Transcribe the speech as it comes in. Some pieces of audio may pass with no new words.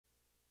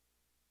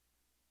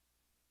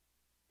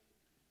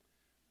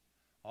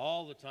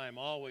all the time,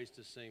 always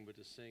to sing, but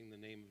to sing the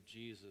name of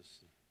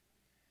Jesus.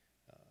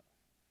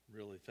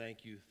 Really,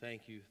 thank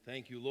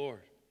you, Lord,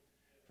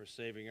 for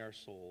saving our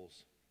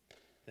souls.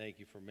 Thank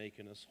you for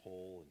making us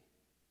whole. And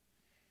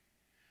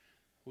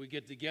we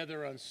get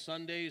together on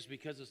Sundays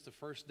because it's the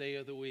first day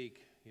of the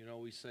week. You know,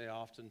 we say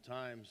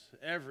oftentimes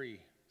every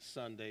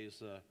Sunday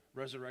is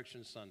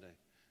Resurrection Sunday.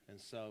 And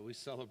so we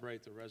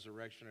celebrate the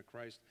resurrection of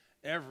Christ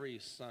every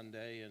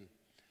Sunday. And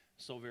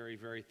so very,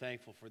 very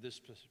thankful for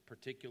this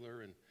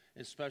particular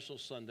and special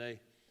Sunday.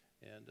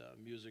 And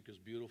music is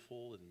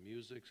beautiful, and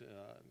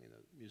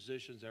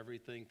musicians,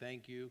 everything.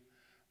 Thank you.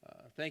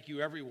 Thank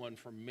you, everyone,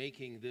 for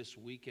making this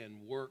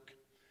weekend work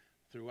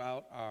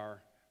throughout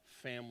our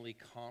family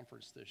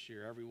conference this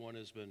year. Everyone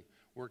has been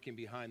working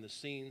behind the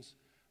scenes.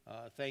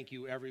 Thank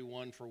you,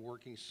 everyone, for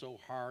working so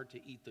hard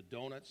to eat the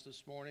donuts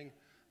this morning.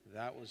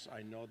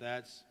 I know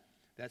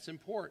that's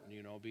important,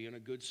 you know, being a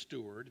good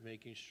steward,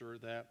 making sure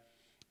that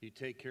you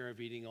take care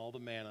of eating all the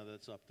manna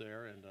that's up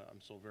there, and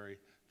I'm so very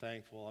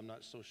thankful. I'm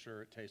not so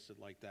sure it tasted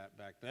like that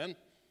back then,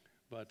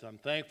 but I'm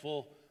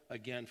thankful,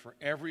 again, for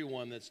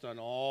everyone that's done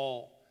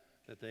all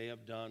that they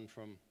have done,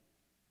 from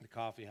the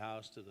coffee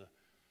house to the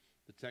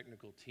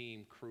technical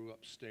team, crew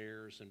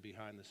upstairs and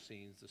behind the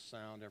scenes, the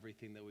sound,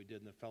 everything that we did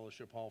in the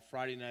fellowship hall.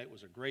 Friday night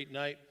was a great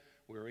night.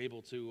 We were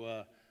able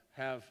to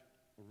have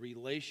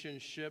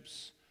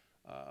relationships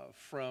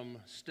from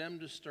stem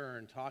to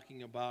stern,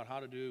 talking about how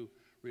to do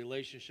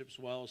relationships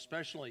well,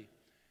 especially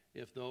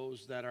if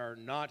those that are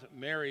not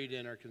married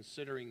and are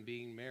considering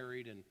being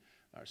married and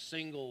are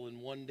single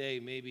and one day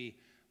maybe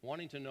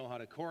wanting to know how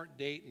to court,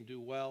 date, and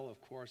do well.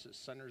 Of course, it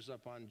centers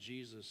up on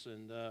Jesus.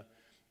 And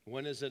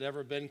when has it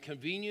ever been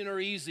convenient or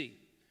easy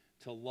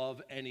to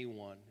love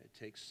anyone? It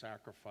takes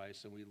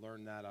sacrifice, and we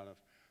learned that out of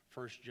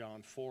 1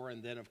 John 4.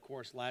 And then, of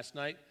course, last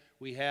night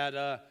we had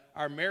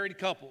our married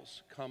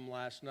couples come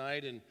last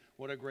night, and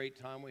what a great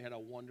time. We had a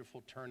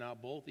wonderful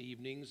turnout both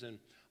evenings, and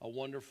a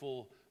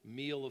wonderful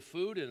meal of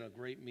food, and a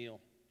great meal,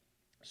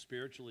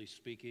 spiritually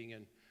speaking,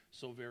 and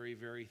so very,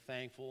 very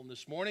thankful. And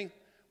this morning,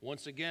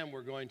 once again,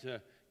 we're going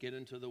to get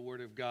into the Word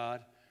of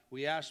God.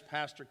 We asked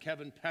Pastor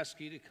Kevin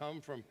Pestke to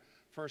come from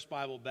First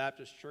Bible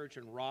Baptist Church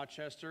in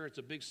Rochester. It's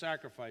a big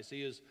sacrifice.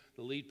 He is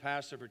the lead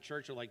pastor of a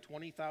church of like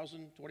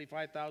 20,000,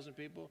 25,000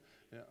 people.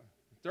 Yeah.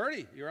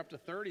 30. You're up to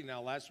 30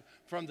 now,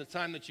 from the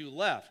time that you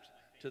left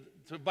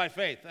to by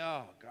faith.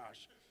 Oh,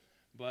 gosh.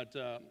 But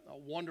a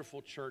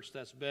wonderful church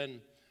that's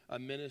been a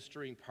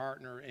ministering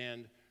partner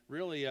and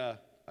really a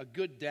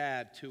good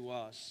dad to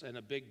us and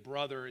a big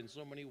brother in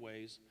so many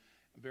ways.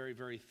 I'm very,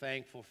 very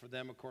thankful for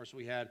them. Of course,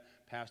 we had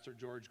Pastor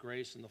George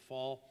Grace in the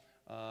fall.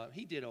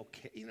 He did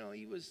okay. You know,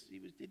 he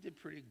did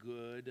pretty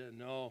good.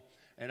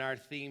 And our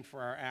theme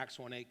for our Acts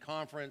 1:8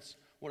 conference,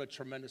 what a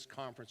tremendous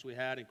conference we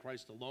had in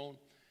Christ alone.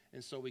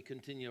 And so we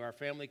continue our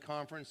family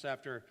conference.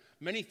 After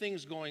many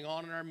things going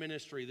on in our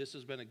ministry, this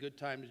has been a good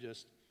time to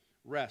just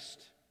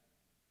rest,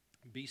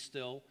 be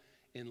still,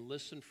 and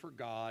listen for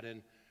God.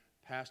 And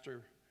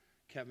Pastor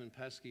Kevin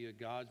Pestke, a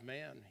God's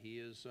man, he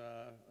is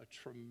a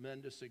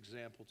tremendous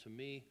example to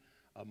me,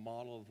 a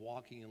model of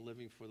walking and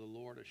living for the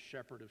Lord, a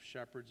shepherd of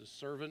shepherds, a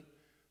servant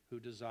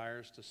who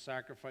desires to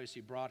sacrifice.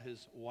 He brought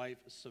his wife,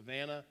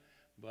 Savannah,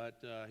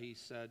 but he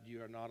said,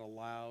 "You are not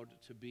allowed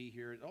to be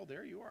here." Oh,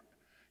 there you are.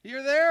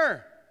 You're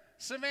there.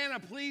 Savannah,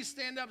 please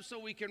stand up so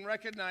we can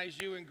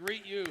recognize you and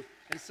greet you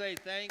and say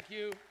thank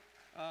you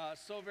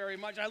so very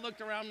much. I looked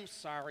around. I'm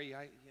sorry.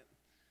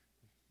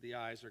 The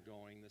eyes are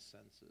going, the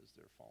senses,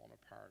 they're falling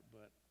apart.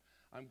 But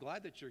I'm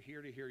glad that you're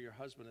here to hear your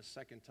husband a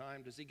second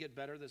time. Does he get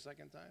better the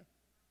second time?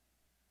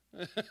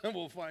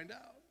 We'll find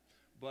out.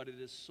 But it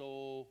is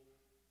so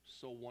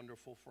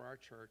wonderful for our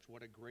church.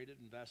 What a great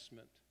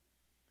investment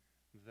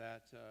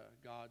that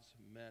God's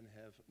men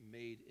have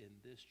made in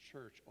this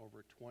church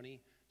over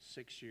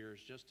 26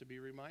 years. Just to be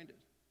reminded,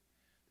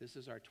 this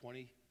is our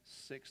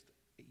 26th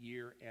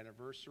year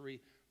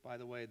anniversary. By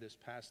the way, this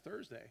past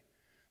Thursday,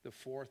 the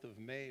 4th of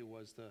May,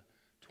 was the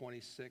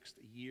 26th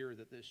year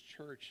that this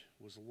church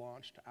was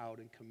launched out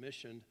and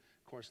commissioned.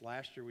 Of course,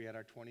 last year we had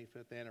our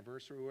 25th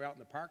anniversary. We were out in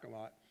the parking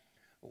lot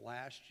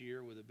last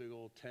year with a big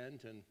old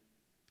tent and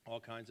all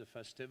kinds of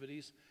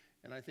festivities.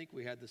 And I think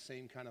we had the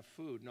same kind of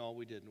food. No,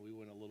 we didn't. We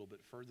went a little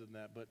bit further than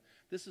that. But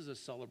this is a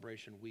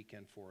celebration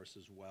weekend for us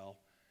as well.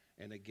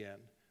 And again,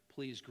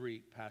 please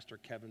greet Pastor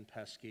Kevin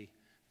Pestke.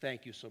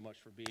 Thank you so much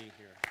for being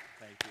here.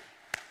 Thank you.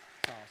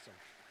 It's awesome.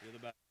 You're the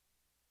best.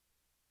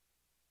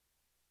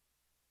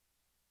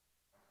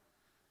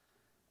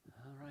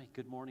 All right,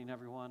 good morning,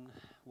 everyone.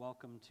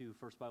 Welcome to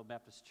First Bible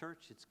Baptist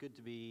Church. It's good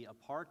to be a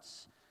part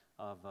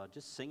of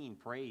just singing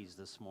praise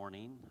this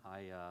morning.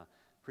 I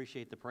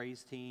appreciate the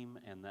praise team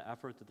and the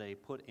effort that they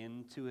put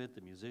into it,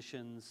 the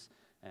musicians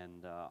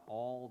and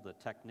all the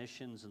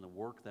technicians and the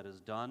work that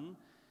is done.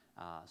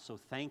 So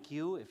thank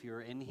you. If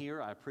you're in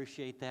here, I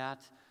appreciate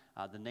that.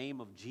 The name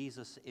of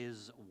Jesus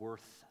is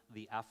worth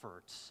the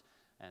effort.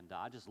 And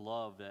I just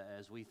love,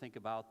 as we think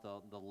about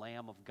the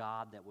Lamb of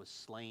God that was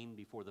slain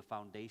before the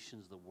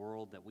foundations of the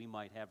world, that we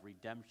might have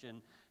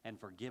redemption and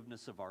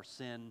forgiveness of our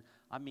sin.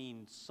 I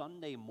mean,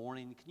 Sunday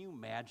morning, can you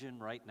imagine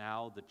right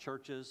now the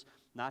churches,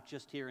 not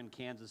just here in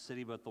Kansas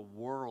City, but the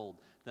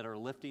world, that are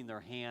lifting their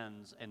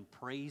hands and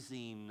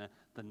praising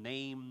the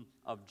name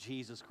of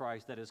Jesus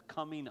Christ that is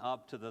coming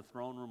up to the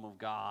throne room of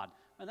God?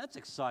 And that's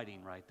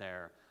exciting right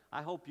there.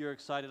 I hope you're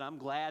excited. I'm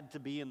glad to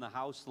be in the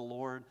house of the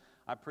Lord.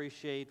 I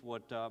appreciate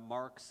what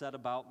Mark said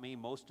about me.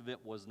 Most of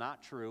it was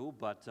not true,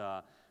 but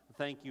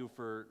thank you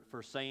for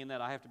saying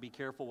that. I have to be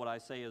careful what I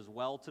say as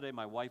well today.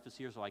 My wife is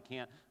here, so I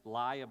can't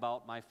lie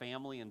about my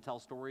family and tell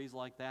stories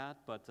like that,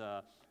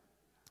 but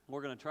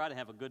we're going to try to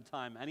have a good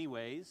time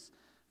anyways.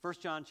 1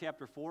 John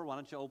chapter 4, why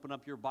don't you open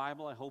up your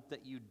Bible? I hope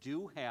that you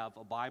do have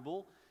a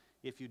Bible.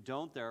 If you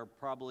don't, there are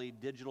probably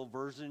digital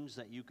versions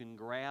that you can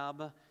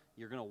grab.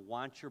 You're going to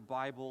want your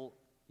Bible.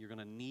 You're going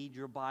to need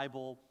your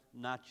Bible,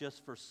 not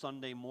just for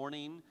Sunday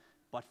morning,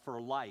 but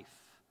for life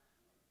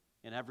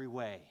in every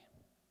way.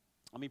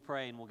 Let me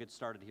pray and we'll get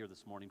started here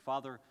this morning.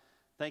 Father,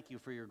 thank you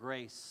for your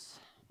grace.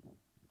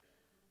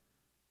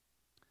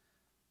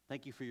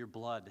 Thank you for your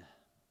blood.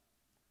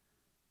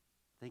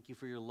 Thank you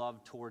for your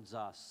love towards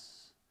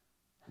us.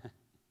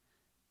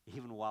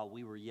 Even while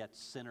we were yet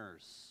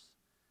sinners,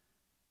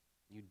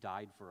 you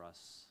died for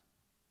us.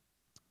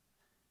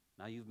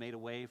 Now you've made a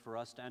way for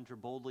us to enter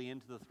boldly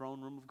into the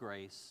throne room of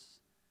grace.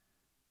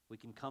 We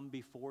can come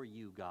before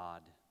you,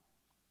 God,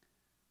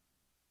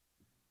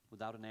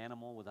 without an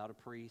animal, without a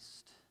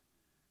priest,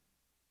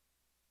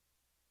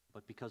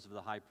 but because of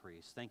the high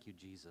priest. Thank you,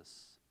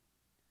 Jesus.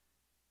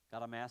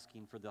 God, I'm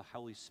asking for the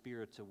Holy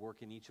Spirit to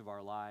work in each of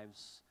our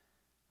lives.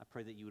 I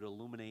pray that you would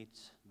illuminate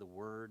the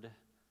Word.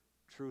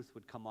 Truth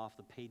would come off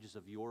the pages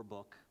of your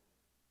book,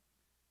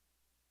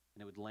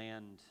 and it would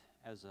land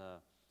as a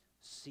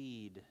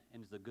seed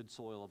into the good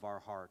soil of our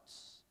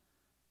hearts.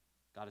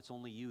 God, it's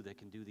only you that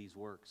can do these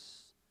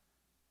works.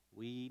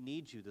 We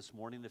need you this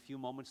morning, the few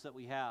moments that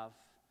we have.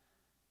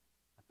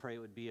 I pray it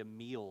would be a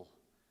meal,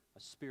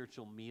 a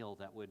spiritual meal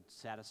that would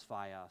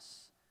satisfy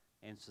us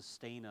and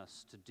sustain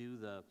us to do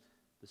the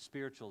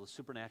spiritual, the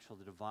supernatural,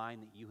 the divine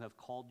that you have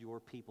called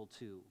your people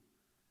to.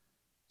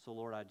 So,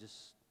 Lord, I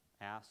just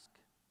ask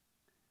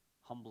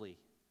humbly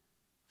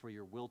for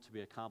your will to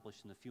be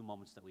accomplished in the few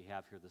moments that we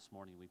have here this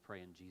morning. We pray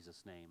in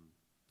Jesus' name.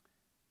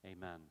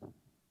 Amen.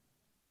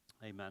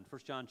 Amen.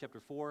 1 John chapter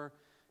 4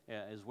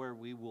 is where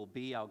we will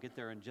be. I'll get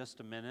there in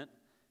just a minute.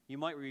 You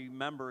might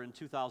remember in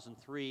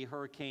 2003,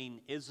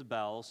 Hurricane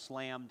Isabel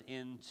slammed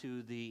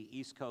into the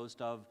east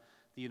coast of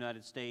the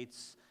United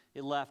States.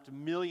 It left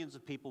millions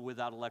of people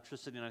without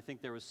electricity, and I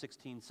think there was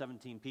 16,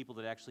 17 people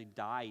that actually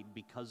died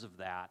because of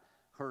that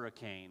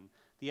hurricane.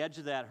 The edge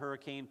of that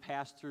hurricane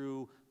passed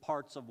through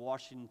parts of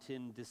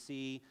Washington,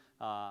 D.C.,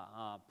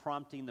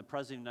 prompting the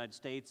President of the United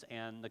States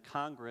and the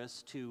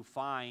Congress to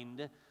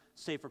find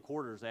safer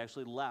quarters. They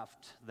actually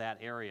left that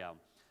area.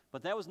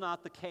 But that was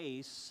not the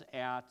case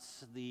at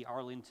the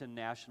Arlington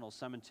National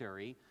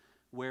Cemetery,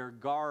 where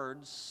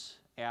guards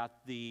at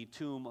the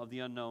tomb of the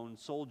unknown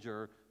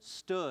soldier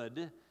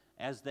stood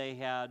as they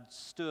had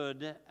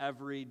stood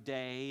every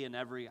day and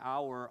every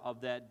hour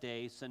of that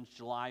day since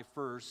July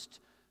 1st,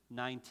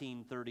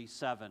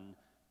 1937,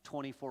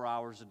 24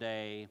 hours a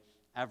day,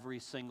 every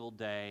single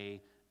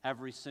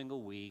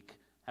week,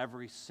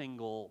 every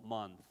single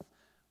month.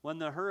 When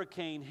the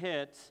hurricane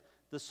hit,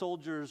 the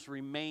soldiers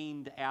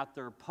remained at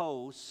their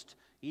post,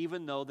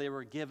 even though they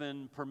were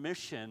given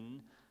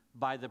permission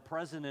by the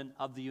President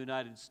of the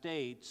United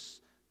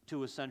States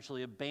to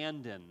essentially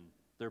abandon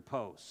their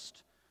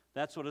post.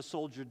 That's what a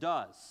soldier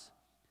does.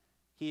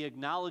 He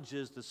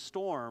acknowledges the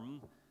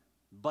storm,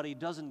 but he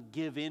doesn't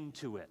give in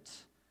to it.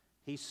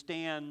 He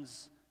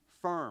stands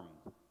firm.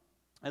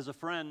 As a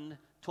friend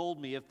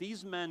told me, if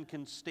these men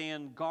can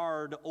stand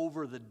guard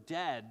over the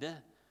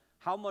dead,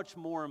 how much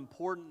more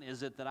important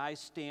is it that I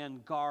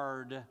stand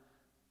guard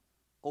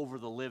over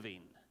the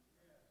living?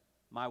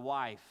 My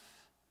wife,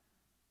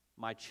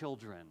 my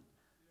children.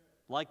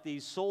 Like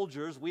these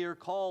soldiers, we are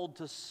called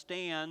to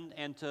stand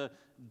and to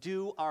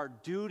do our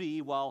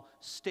duty while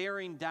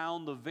staring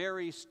down the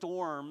very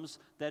storms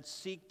that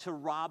seek to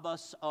rob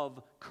us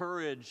of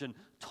courage and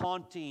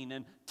taunting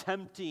and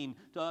tempting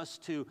us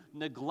to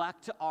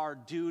neglect our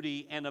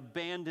duty and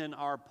abandon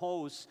our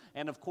posts.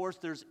 And of course,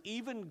 there's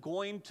even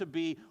going to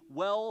be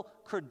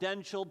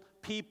well-credentialed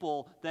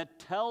people that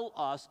tell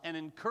us and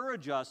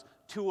encourage us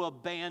to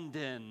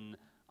abandon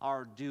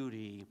our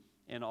duty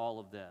in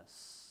all of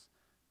this.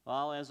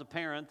 Well, as a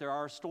parent, there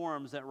are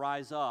storms that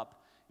rise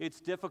up. It's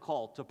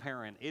difficult to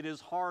parent. It is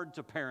hard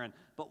to parent,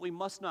 but we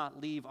must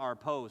not leave our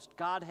post.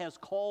 God has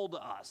called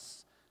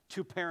us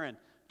to parent,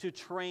 to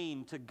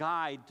train, to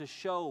guide, to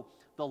show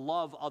the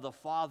love of the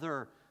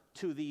Father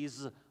to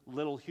these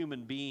little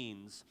human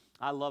beings.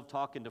 I love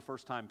talking to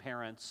first-time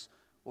parents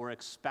or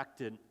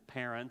expectant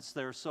parents.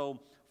 They're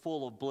so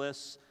full of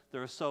bliss.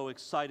 They're so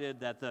excited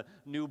that the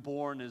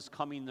newborn is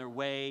coming their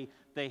way.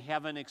 they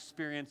haven't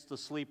experienced the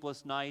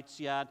sleepless nights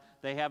yet.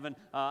 They haven't,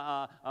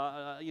 got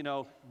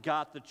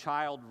the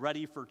child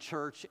ready for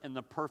church in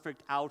the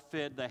perfect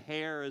outfit. The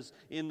hair is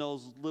in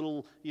those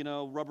little,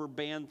 rubber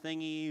band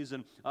thingies,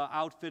 and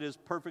outfit is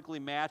perfectly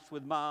matched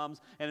with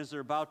mom's. And as they're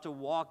about to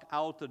walk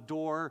out the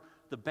door,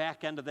 the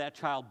back end of that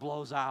child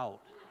blows out.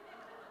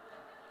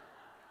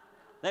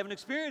 They haven't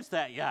experienced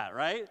that yet,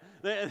 right?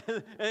 They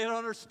don't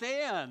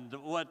understand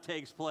what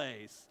takes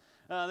place.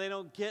 They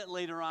don't get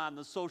later on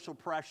the social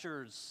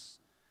pressures,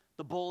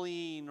 the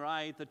bullying,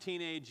 right? The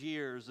teenage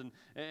years. And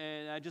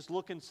I just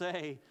look and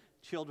say,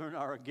 children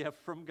are a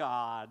gift from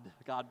God.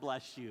 God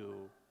bless you.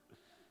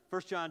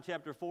 1 John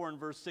chapter 4 and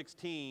verse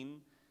 16,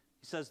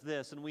 he says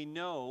this, and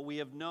we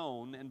have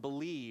known and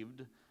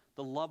believed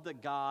the love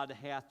that God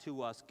hath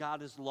to us.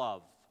 God is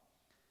love.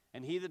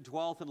 And he that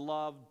dwelleth in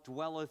love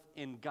dwelleth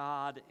in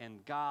God,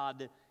 and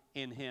God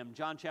in him.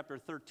 John chapter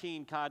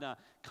 13 kind of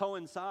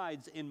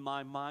coincides in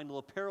my mind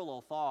with a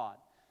parallel thought.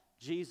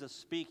 Jesus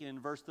speaking in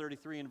verse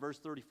 33 and verse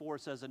 34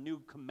 says, a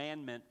new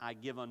commandment I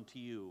give unto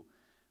you,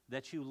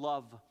 that you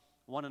love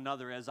one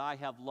another as I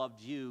have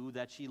loved you,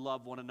 that ye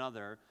love one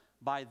another.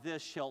 By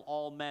this shall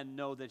all men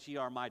know that ye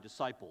are my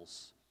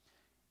disciples.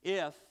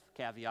 If,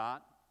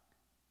 caveat,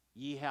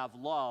 ye have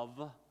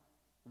love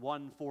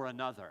one for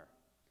another.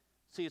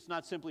 See, it's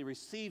not simply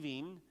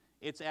receiving,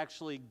 it's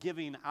actually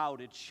giving out.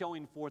 It's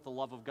showing forth the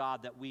love of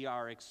God that we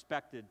are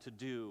expected to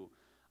do.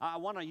 I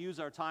want to use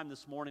our time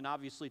this morning,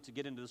 obviously, to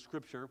get into the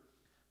Scripture.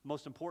 The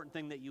most important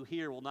thing that you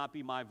hear will not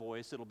be my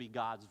voice, it'll be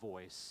God's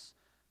voice.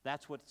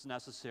 That's what's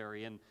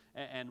necessary.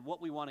 And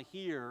what we want to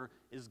hear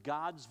is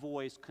God's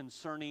voice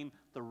concerning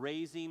the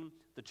raising,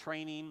 the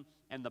training,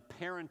 and the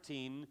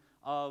parenting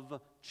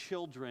of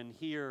children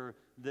here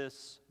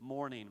this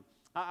morning.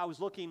 I was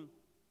looking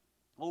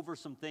over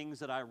some things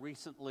that I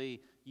recently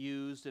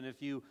used, and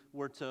if you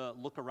were to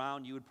look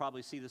around, you would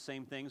probably see the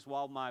same things.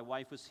 While my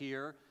wife was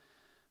here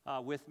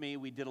with me,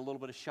 we did a little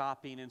bit of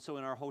shopping, and so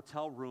in our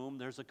hotel room,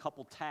 there's a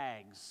couple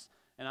tags,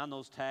 and on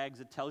those tags,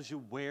 it tells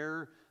you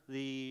where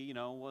the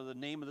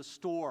name of the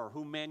store,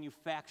 who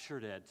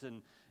manufactured it,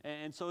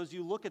 and so as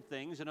you look at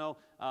things,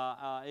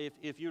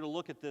 if you were to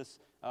look at this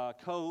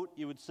coat,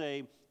 you would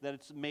say that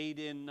it's made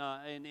in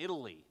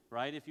Italy,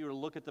 right? If you were to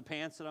look at the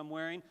pants that I'm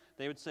wearing,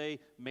 they would say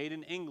made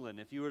in England.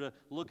 If you were to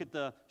look at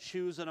the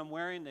shoes that I'm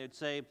wearing, they'd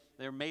say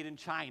they're made in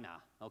China,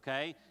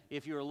 okay?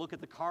 If you were to look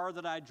at the car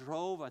that I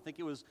drove, I think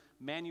it was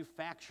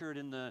manufactured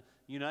in the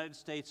United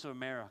States of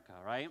America,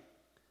 right?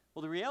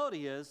 Well, the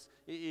reality is,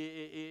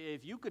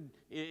 if you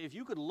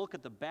could look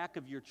at the back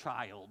of your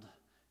child,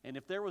 and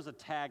if there was a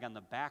tag on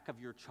the back of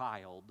your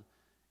child,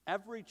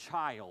 every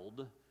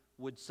child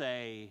would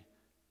say,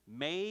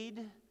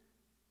 made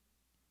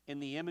in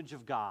the image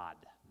of God.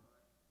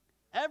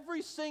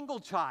 Every single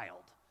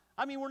child.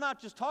 I mean, we're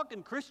not just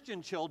talking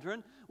Christian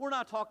children. We're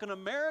not talking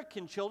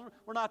American children.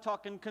 We're not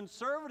talking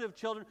conservative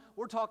children.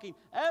 We're talking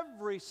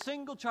every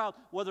single child,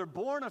 whether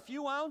born a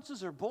few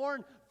ounces or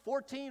born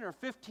 14 or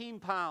 15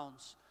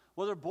 pounds.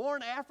 Whether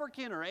born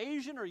African or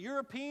Asian or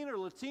European or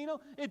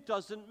Latino, it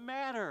doesn't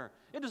matter.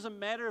 It doesn't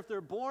matter if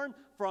they're born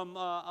from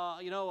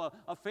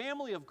a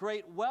family of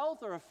great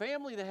wealth or a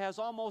family that has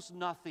almost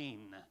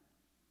nothing.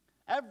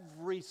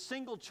 Every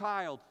single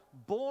child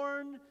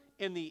born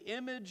in the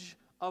image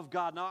of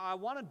God. Now, I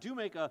want to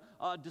make a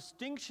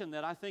distinction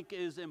that I think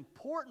is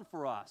important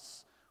for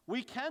us.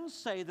 We can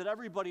say that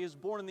everybody is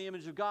born in the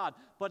image of God,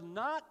 but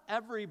not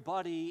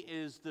everybody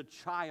is the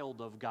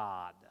child of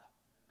God.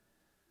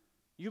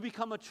 You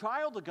become a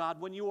child of God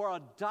when you are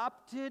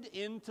adopted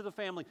into the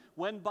family.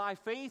 When by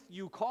faith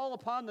you call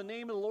upon the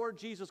name of the Lord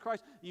Jesus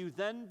Christ, you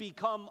then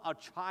become a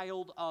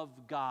child of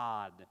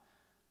God.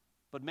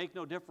 But make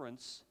no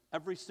difference,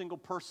 every single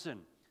person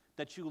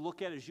that you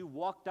look at as you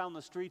walk down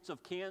the streets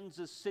of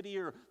Kansas City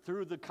or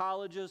through the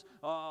colleges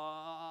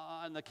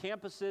and the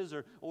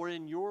campuses or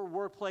in your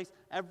workplace,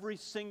 every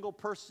single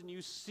person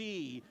you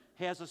see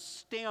has a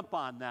stamp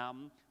on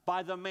them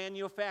by the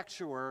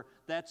manufacturer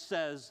that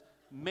says,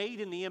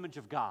 made in the image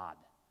of God.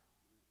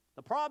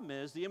 The problem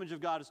is the image of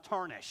God is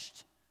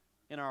tarnished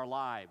in our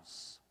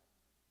lives.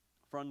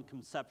 From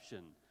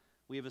conception,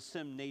 we have a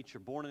sin nature,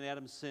 born in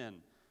Adam's sin.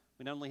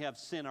 We not only have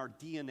sin, our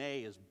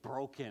DNA is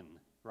broken,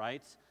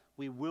 right?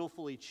 We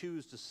willfully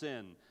choose to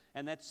sin.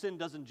 And that sin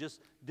doesn't just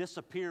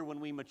disappear when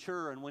we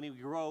mature and when we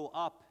grow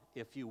up,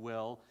 if you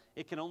will.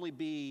 It can only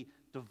be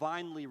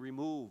divinely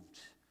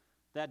removed.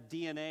 That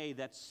DNA,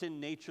 that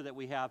sin nature that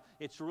we have,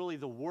 it's really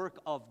the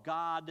work of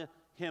God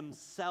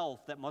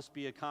Himself that must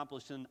be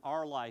accomplished in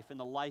our life, in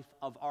the life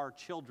of our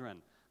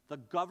children. The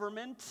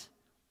government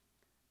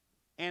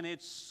and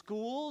its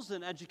schools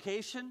and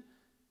education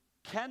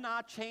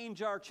cannot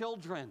change our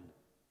children.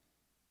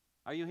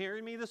 Are you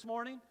hearing me this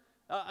morning?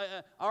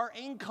 Our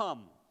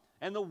income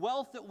and the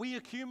wealth that we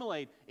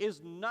accumulate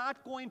is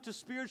not going to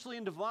spiritually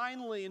and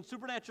divinely and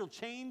supernaturally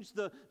change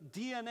the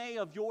DNA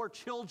of your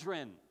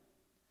children.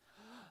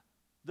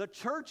 The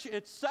church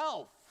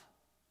itself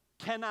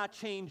cannot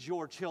change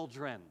your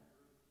children.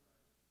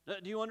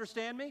 Do you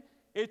understand me?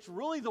 It's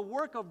really the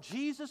work of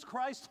Jesus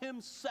Christ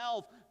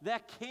himself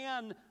that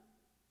can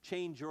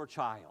change your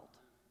child.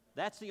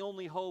 That's the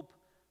only hope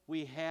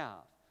we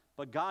have.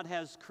 But God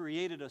has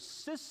created a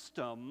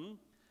system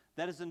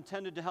that is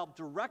intended to help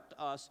direct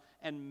us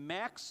and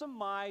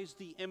maximize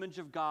the image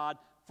of God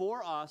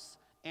for us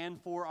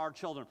and for our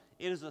children.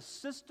 It is a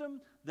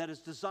system that is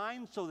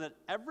designed so that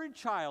every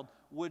child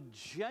would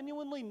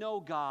genuinely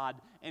know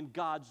God and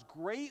God's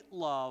great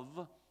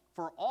love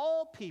for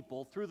all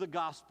people through the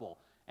gospel.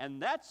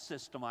 And that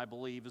system, I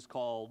believe, is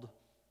called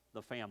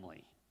the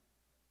family.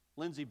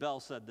 Lindsay Bell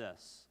said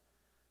this: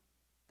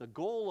 the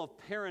goal of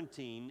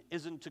parenting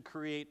isn't to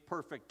create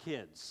perfect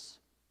kids.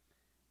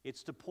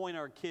 It's to point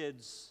our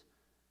kids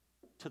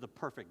to the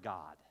perfect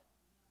God.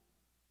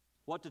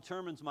 What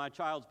determines my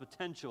child's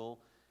potential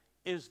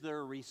is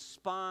their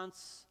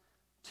response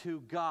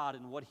to God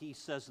and what he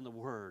says in the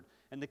Word.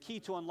 And the key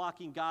to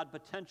unlocking God's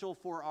potential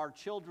for our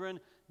children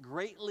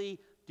greatly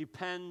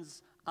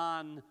depends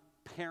on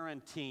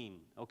parenting,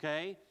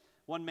 okay?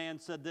 One man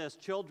said this: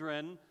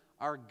 children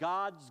are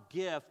God's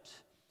gift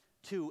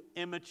to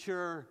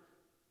immature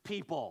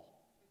people.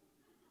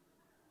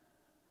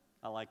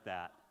 I like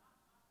that.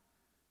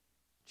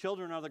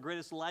 Children are the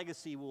greatest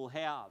legacy we'll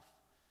have,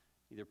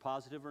 either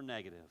positive or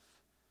negative.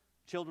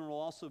 Children will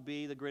also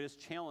be the greatest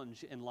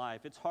challenge in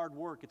life. It's hard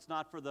work. It's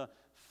not for the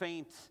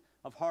faint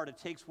of heart. It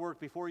takes work.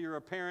 Before you're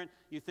a parent,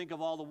 you think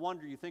of all the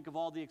wonder, you think of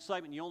all the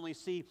excitement, you only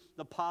see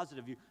the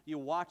positive. You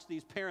watch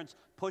these parents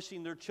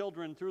pushing their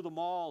children through the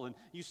mall, and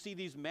you see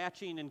these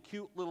matching and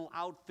cute little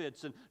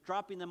outfits and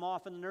dropping them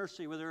off in the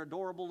nursery with their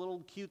adorable little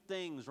cute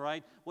things,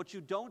 right? What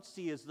you don't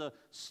see is the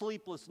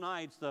sleepless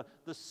nights, the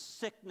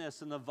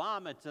sickness and the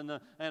vomit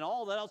and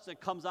all that else that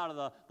comes out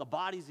of the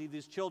bodies of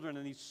these children,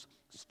 and these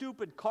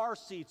stupid car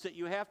seats that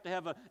you have to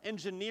have an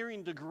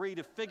engineering degree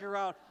to figure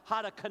out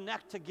how to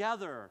connect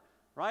together.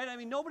 Right? I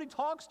mean, nobody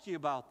talks to you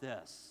about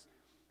this.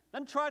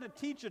 Then try to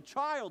teach a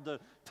child to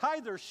tie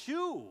their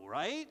shoe,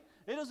 right?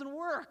 It doesn't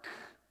work.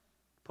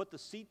 Put the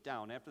seat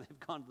down after they've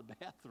gone to the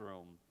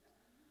bathroom.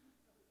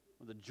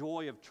 Or the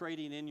joy of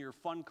trading in your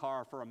fun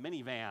car for a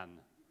minivan.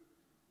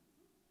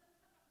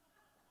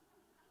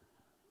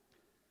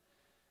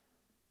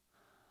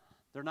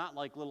 They're not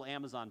like little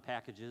Amazon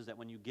packages that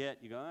when you get,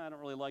 you go, I don't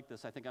really like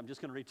this. I think I'm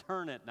just going to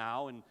return it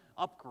now and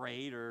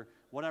upgrade or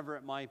whatever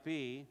it might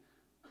be.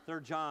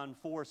 3 John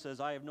 4 says,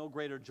 I have no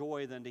greater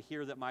joy than to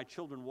hear that my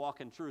children walk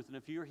in truth. And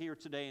if you're here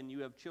today and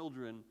you have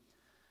children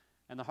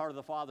and the heart of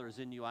the Father is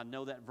in you, I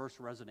know that verse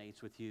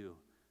resonates with you.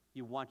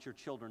 You want your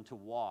children to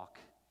walk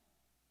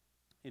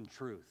in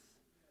truth.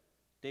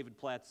 David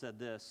Platt said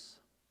this: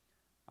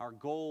 our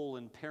goal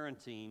in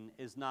parenting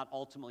is not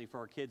ultimately for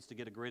our kids to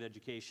get a great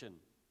education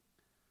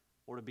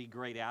or to be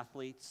great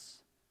athletes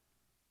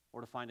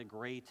or to find a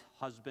great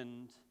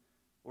husband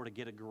or to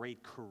get a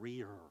great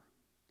career.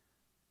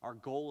 Our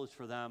goal is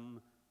for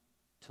them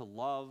to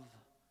love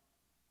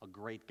a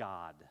great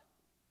God.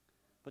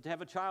 But to have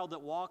a child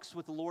that walks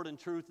with the Lord in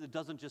truth, it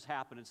doesn't just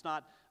happen. It's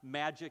not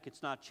magic,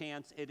 it's not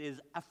chance. It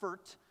is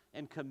effort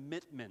and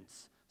commitment.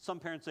 Some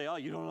parents say, oh,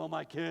 you don't know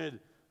my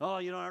kid. Oh,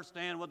 you don't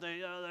understand what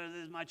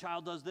my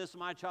child does this,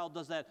 my child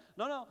does that.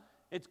 No.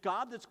 It's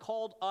God that's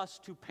called us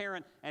to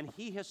parent, and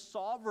he has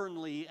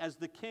sovereignly, as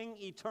the King,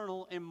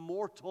 eternal,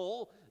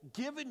 immortal,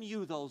 given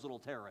you those little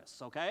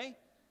terrorists, okay?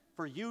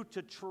 For you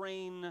to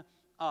train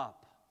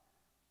up.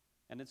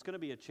 And it's going to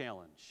be a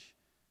challenge.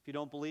 If you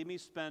don't believe me,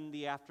 spend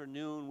the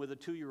afternoon with a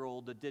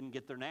 2-year-old that didn't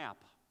get their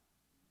nap.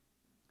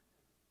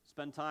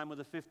 Spend time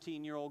with a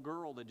 15-year-old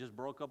girl that just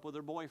broke up with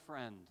her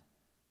boyfriend.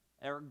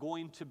 There are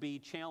going to be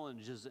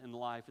challenges in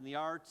life. And the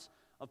art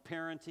of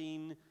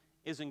parenting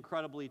is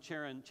incredibly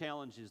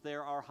challenges.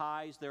 There are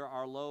highs, there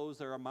are lows,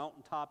 there are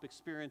mountaintop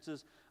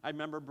experiences. I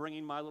remember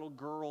bringing my little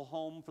girl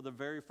home for the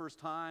very first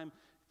time,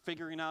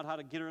 figuring out how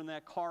to get her in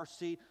that car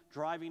seat,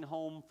 driving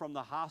home from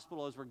the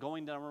hospital as we're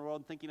going down the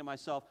road, thinking to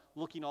myself,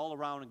 looking all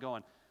around and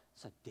going,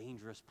 it's a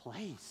dangerous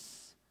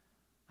place.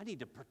 I need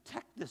to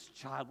protect this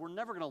child. We're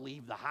never going to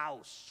leave the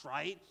house,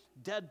 right?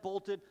 Dead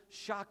bolted,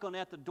 shotgun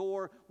at the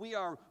door.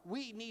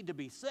 We need to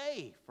be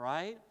safe,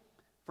 right?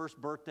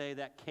 First birthday,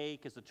 that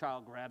cake, as the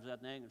child grabs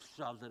that thing and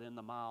shoves it in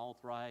the mouth,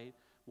 right?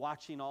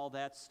 Watching all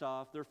that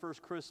stuff. Their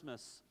first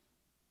Christmas.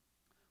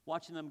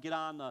 Watching them get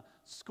on the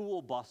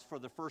school bus for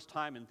the first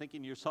time and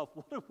thinking to yourself,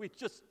 what did we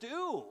just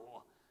do?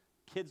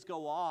 Kids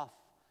go off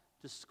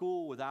to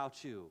school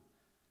without you.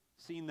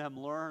 Seeing them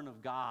learn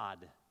of God.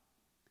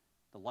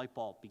 The light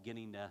bulb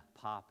beginning to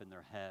pop in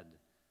their head.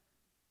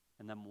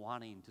 And them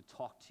wanting to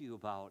talk to you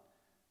about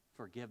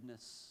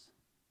forgiveness,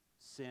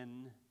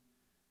 sin,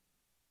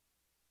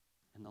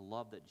 and the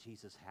love that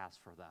Jesus has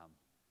for them.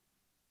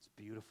 It's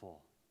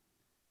beautiful.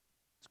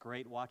 It's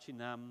great watching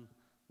them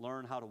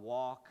learn how to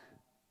walk,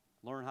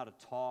 learn how to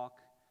talk.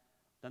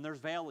 Then there's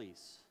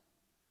valleys.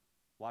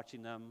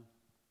 Watching them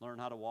learn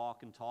how to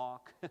walk and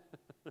talk.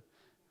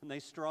 And they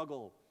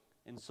struggle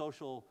in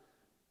social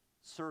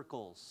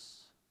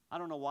circles. I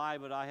don't know why,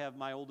 but I have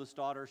my oldest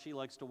daughter. She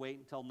likes to wait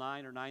until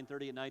 9 or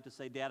 9:30 at night to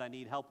say, Dad, I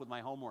need help with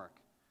my homework.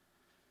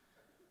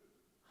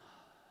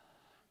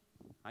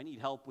 I need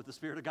help with the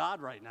Spirit of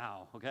God right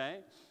now, okay?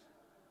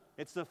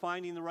 It's the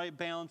finding the right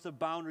balance of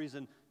boundaries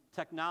and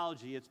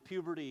technology. It's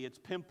puberty, it's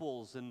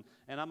pimples, and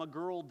I'm a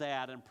girl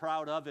dad and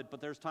proud of it,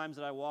 but there's times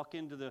that I walk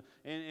into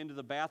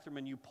the bathroom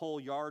and you pull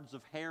yards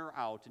of hair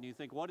out and you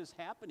think, what is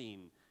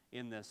happening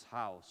in this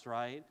house,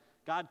 right?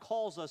 God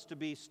calls us to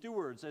be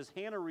stewards. As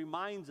Hannah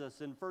reminds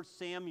us in 1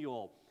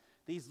 Samuel,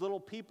 these little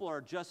people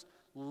are just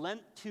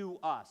lent to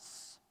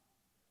us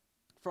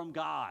from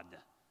God.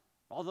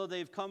 Although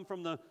they've come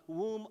from the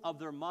womb of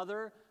their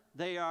mother,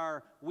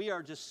 we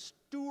are just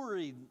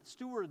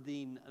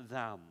stewarding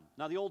them.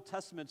 Now the Old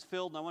Testament's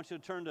filled, and I want you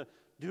to turn to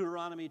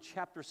Deuteronomy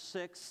chapter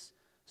 6,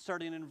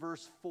 starting in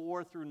verse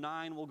 4 through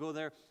 9. We'll go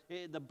there.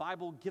 The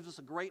Bible gives us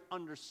a great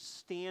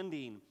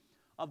understanding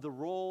of the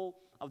role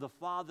of the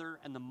father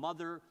and the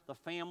mother, the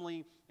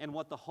family, and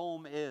what the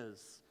home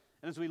is.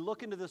 And as we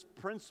look into this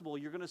principle,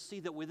 you're going to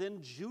see that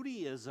within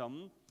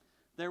Judaism,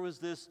 there was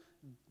this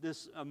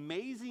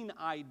amazing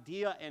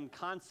idea and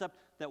concept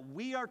that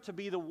we are to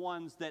be the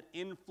ones that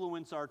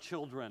influence our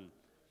children.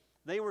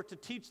 They were to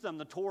teach them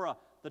the Torah,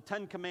 the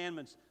Ten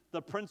Commandments,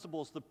 the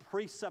principles, the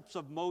precepts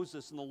of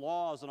Moses and the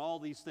laws and all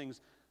these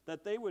things,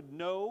 that they would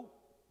know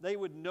the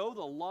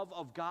love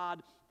of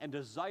God and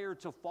desire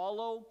to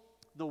follow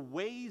the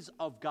ways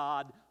of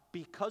God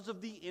because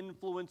of the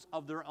influence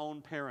of their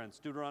own parents.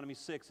 Deuteronomy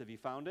 6, have you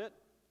found it?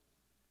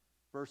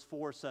 Verse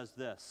 4 says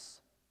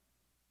this,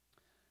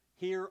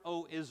 "Hear,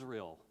 O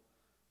Israel,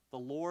 the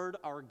Lord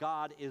our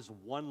God is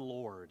one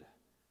Lord,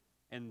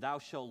 and thou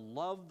shalt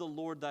love the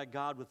Lord thy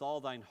God with all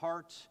thine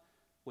heart,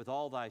 with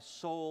all thy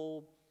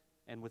soul,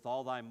 and with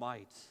all thy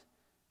might.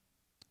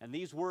 And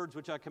these words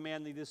which I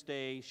command thee this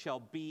day shall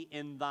be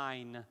in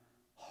thine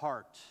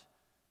heart."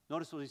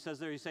 Notice what he says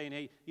there. He's saying,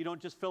 hey, you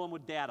don't just fill them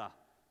with data.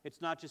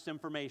 It's not just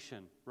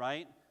information,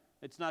 right?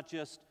 It's not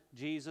just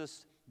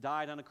Jesus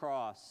died on a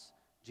cross.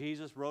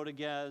 Jesus rose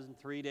again in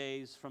 3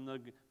 days from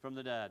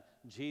the dead.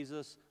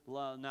 Jesus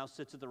now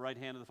sits at the right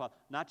hand of the Father.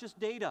 Not just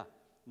data,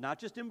 not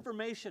just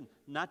information,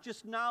 not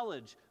just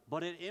knowledge,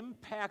 but it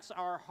impacts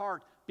our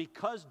heart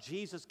because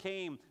Jesus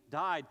came,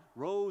 died,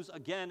 rose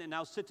again, and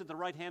now sits at the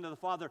right hand of the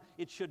Father.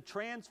 It should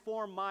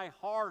transform my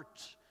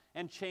heart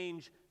and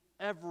change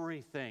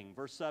everything.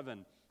 Verse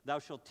 7, "Thou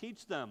shalt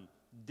teach them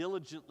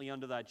diligently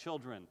unto thy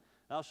children.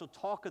 Thou shalt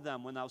talk of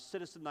them when thou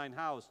sittest in thine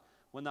house,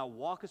 when thou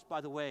walkest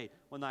by the way,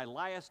 when thou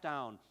liest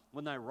down,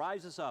 when thou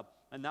risest up,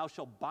 and thou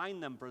shalt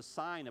bind them for a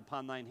sign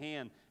upon thine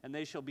hand, and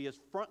they shall be as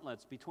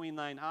frontlets between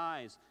thine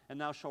eyes,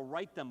 and thou shalt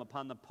write them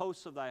upon the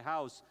posts of thy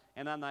house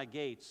and on thy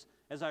gates."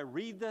 As I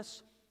read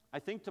this, I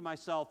think to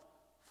myself,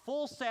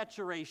 full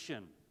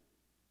saturation.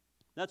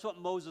 That's what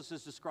Moses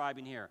is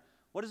describing here.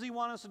 What does he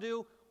want us to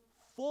do?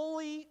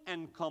 Fully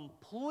and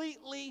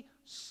completely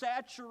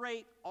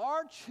saturate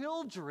our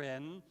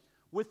children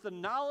with the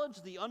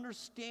knowledge, the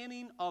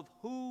understanding of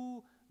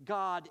who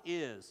God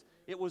is.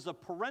 It was a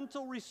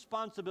parental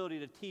responsibility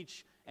to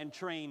teach and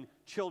train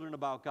children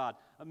about God.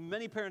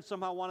 Many parents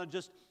somehow want to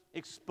just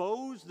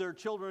expose their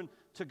children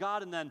to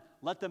God and then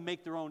let them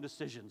make their own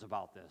decisions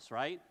about this,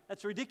 right?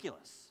 That's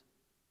ridiculous.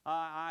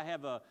 I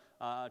have a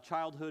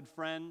childhood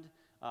friend.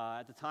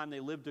 At the time, they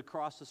lived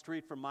across the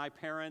street from my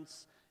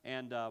parents,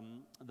 and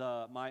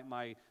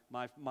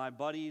my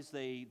buddies,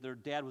 their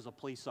dad was a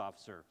police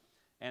officer.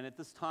 And at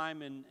this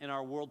time in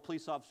our world,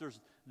 police officers,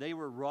 they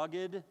were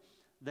rugged,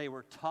 they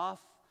were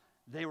tough,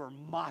 they were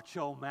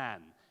macho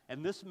men.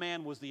 And this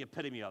man was the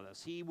epitome of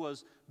this. He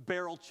was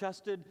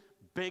barrel-chested,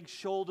 big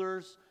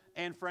shoulders,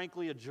 and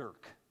frankly, a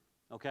jerk,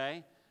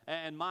 okay?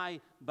 And my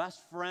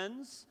best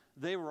friends,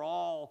 they were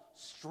all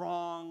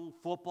strong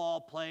football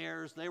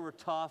players. They were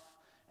tough.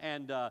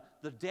 And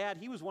the dad,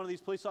 he was one of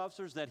these police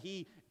officers that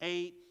he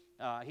ate,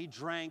 he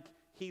drank,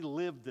 he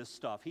lived this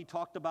stuff. He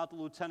talked about the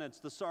lieutenants,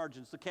 the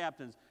sergeants, the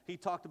captains. He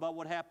talked about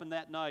what happened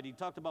that night. He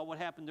talked about what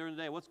happened during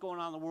the day, what's going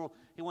on in the world.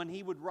 And when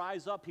he would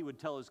rise up, he would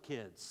tell his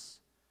kids.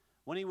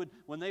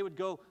 When they would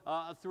go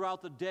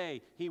throughout the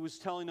day, he was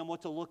telling them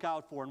what to look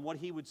out for and what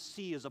he would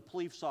see as a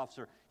police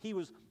officer. He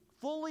was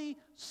fully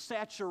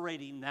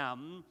saturating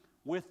them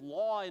with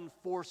law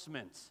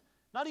enforcement.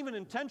 Not even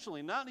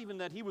intentionally, not even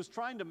that he was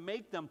trying to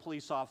make them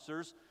police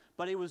officers,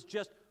 but it was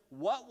just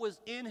what was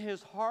in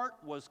his heart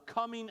was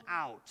coming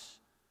out.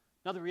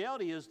 Now, the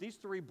reality is these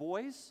three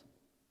boys,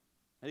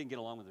 they didn't get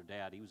along with their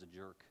dad. He was a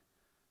jerk.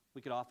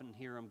 We could often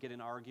hear them get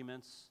in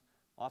arguments,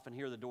 often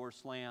hear the door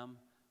slam,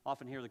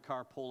 often hear the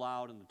car pull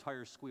out and the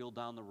tires squeal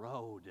down the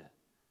road.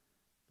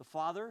 The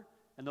father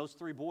and those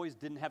three boys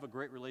didn't have a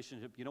great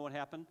relationship. You know what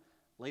happened?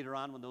 Later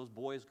on, when those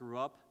boys grew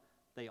up,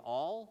 they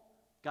all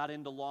got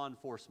into law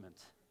enforcement.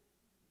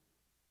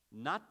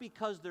 Not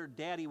because their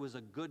daddy was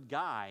a good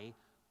guy,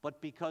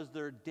 but because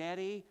their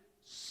daddy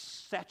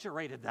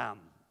saturated them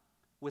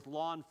with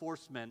law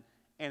enforcement,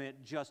 and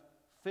it just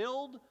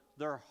filled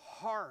their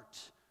heart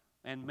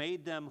and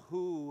made them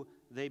who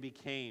they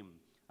became.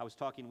 I was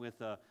talking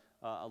with a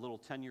little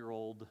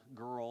 10-year-old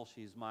girl.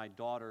 She's my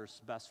daughter's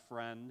best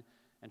friend,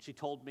 and she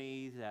told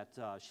me that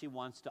she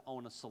wants to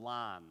own a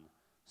salon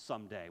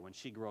someday when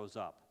she grows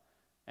up.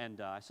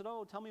 And I said,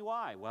 oh, tell me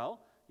why.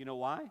 Well, You know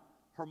why?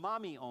 Her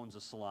mommy owns a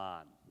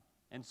salon.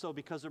 And so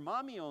because her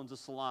mommy owns a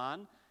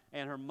salon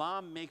and her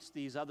mom makes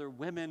these other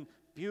women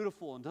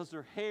beautiful and does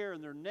their hair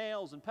and their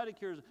nails and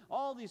pedicures,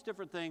 all these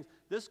different things,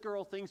 this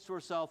girl thinks to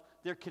herself,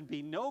 there can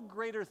be no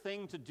greater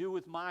thing to do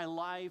with my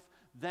life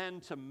than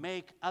to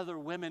make other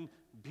women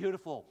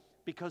beautiful.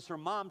 Because her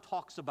mom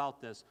talks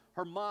about this.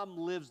 Her mom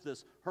lives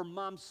this. Her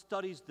mom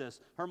studies this.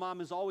 Her mom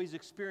has always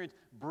experienced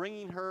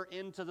bringing her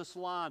into the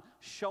salon,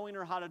 showing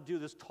her how to do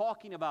this,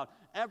 talking about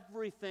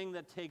everything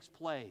that takes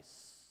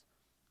place.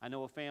 I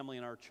know a family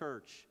in our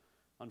church,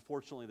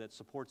 unfortunately, that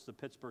supports the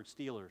Pittsburgh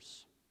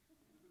Steelers.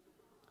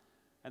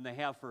 And they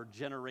have for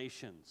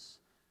generations.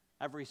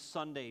 Every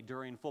Sunday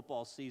during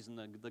football season,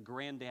 the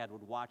granddad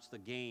would watch the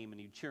game and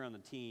he'd cheer on the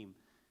team.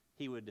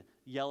 He would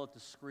yell at the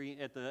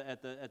screen, at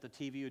the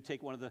TV. He would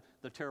take one of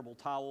the terrible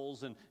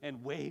towels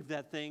and wave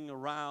that thing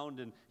around.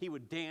 And he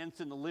would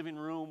dance in the living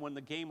room when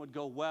the game would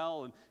go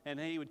well. And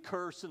he would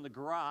curse in the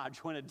garage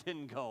when it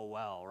didn't go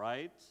well,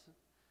 right?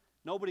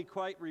 Nobody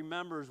quite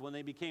remembers when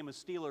they became a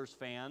Steelers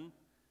fan.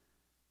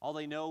 All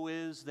they know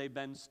is they've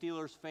been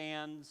Steelers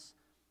fans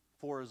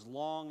for as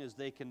long as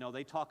they can know.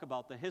 They talk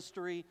about the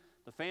history,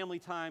 the family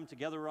time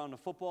together around the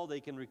football. They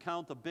can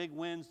recount the big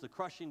wins, the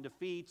crushing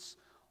defeats.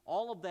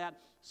 All of that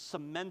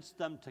cements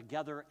them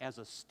together as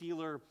a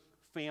Steeler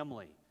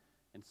family.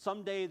 And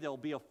someday there'll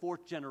be a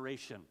fourth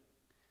generation.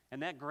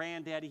 And that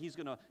granddaddy, he's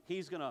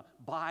gonna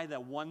buy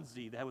that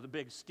onesie that with a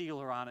big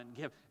Steeler on it and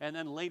give. And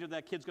then later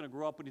that kid's gonna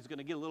grow up and he's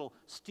gonna get a little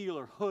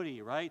Steeler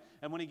hoodie, right?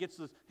 And when he gets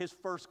his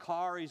first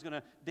car,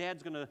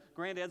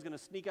 granddad's gonna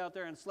sneak out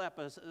there and slap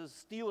a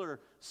Steeler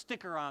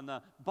sticker on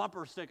the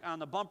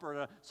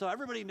bumper so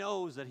everybody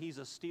knows that he's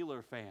a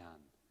Steeler fan.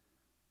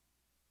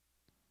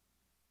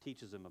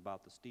 Teaches them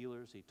about the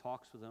Steelers. He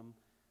talks with them,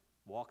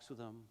 walks with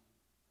them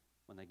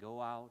when they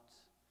go out,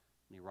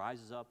 when he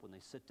rises up, when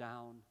they sit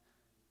down.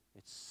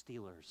 It's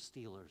Steelers,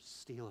 Steelers,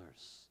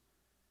 Steelers.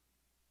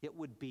 It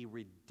would be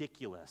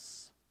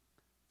ridiculous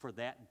for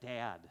that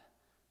dad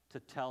to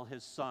tell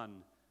his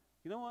son,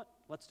 you know what,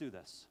 let's do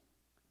this.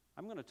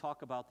 I'm going to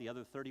talk about the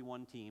other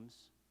 31 teams,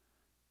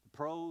 the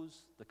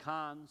pros, the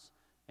cons,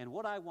 and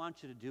what I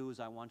want you to do is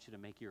I want you to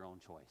make your own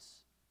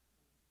choice.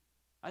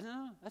 I don't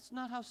know. That's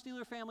not how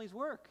Steeler families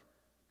work.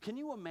 Can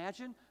you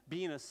imagine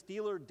being a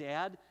Steeler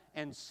dad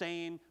and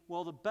saying,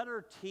 well, the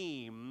better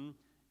team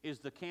is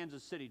the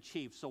Kansas City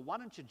Chiefs, so why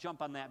don't you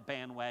jump on that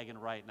bandwagon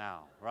right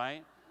now,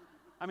 right?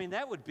 I mean,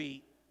 that would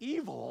be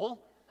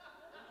evil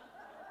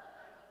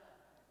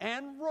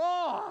and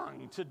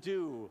wrong to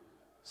do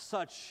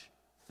such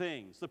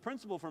things. The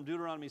principle from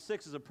Deuteronomy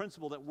 6 is a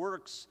principle that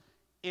works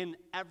in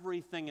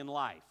everything in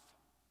life.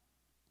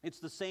 It's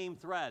the same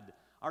thread.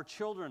 Our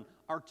children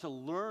are to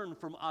learn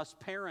from us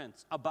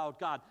parents about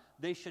God.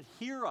 They should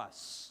hear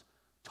us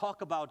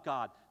talk about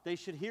God. They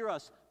should hear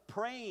us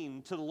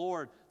praying to the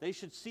Lord. They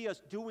should see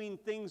us doing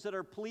things that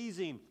are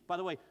pleasing. By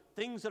the way,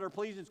 things that are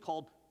pleasing is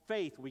called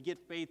faith. We get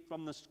faith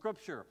from the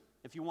Scripture.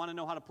 If you want to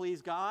know how to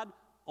please God,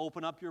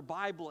 open up your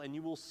Bible and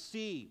you will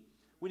see.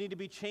 We need to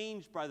be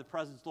changed by the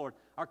presence of the Lord.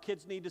 Our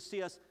kids need to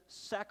see us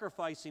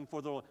sacrificing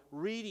for the Lord,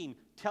 reading,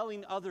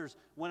 telling others.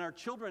 When our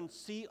children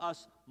see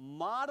us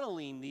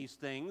modeling these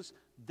things,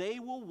 they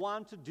will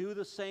want to do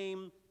the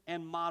same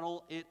and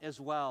model it as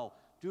well.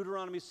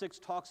 Deuteronomy 6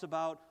 talks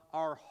about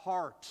our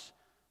heart.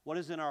 What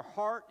is in our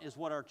heart is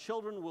what our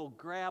children will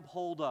grab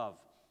hold of.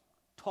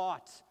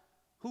 Taught.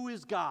 Who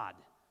is God?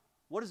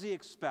 What does He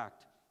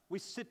expect? We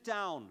sit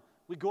down.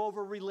 We go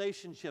over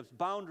relationships,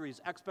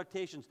 boundaries,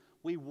 expectations.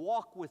 We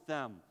walk with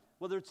them,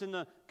 whether it's in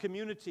the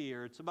community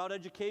or it's about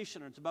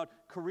education or it's about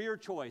career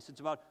choice. It's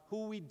about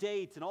who we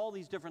date and all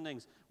these different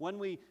things. When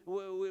we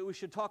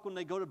should talk when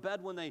they go to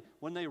bed,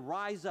 when they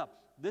rise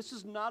up. This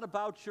is not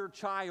about your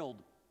child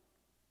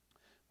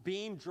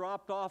being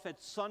dropped off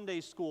at Sunday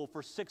school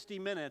for 60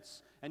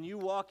 minutes and you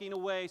walking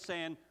away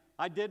saying,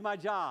 I did my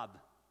job.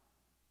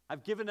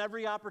 I've given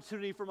every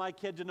opportunity for my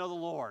kid to know the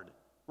Lord.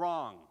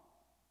 Wrong.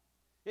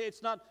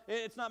 It's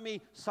not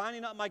me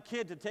signing up my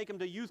kid to take him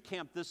to youth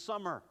camp this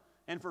summer.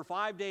 And for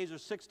 5 days or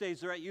 6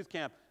 days, they're at youth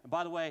camp. And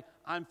by the way,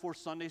 I'm for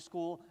Sunday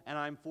school and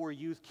I'm for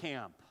youth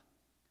camp.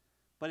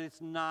 But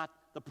it's not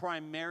the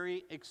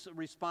primary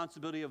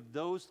responsibility of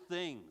those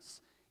things.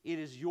 It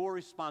is your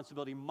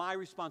responsibility, my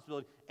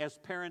responsibility as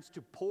parents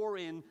to pour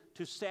in,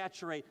 to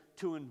saturate,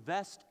 to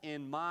invest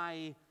in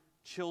my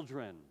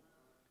children.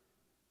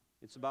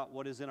 It's about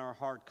what is in our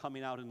heart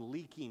coming out and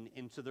leaking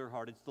into their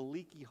heart. It's the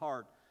leaky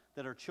heart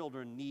that our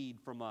children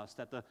need from us,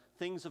 that the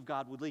things of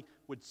God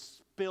would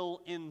spill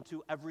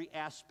into every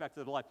aspect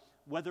of their life.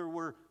 Whether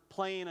we're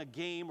playing a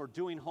game or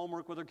doing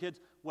homework with our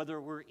kids,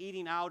 whether we're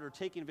eating out or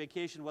taking a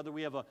vacation, whether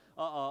we have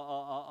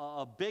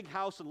a big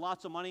house and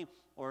lots of money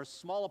or a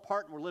small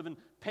apartment, we're living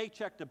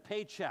paycheck to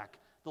paycheck.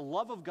 The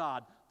love of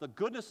God, the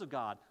goodness of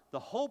God, the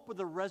hope of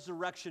the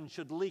resurrection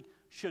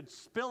should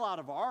spill out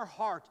of our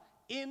heart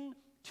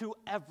into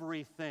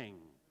everything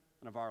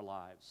of our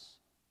lives.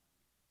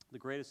 The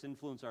greatest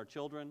influence our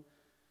children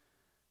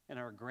and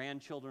our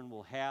grandchildren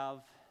will have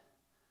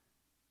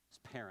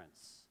as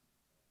parents.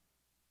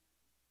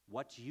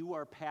 what you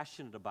are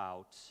passionate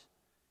about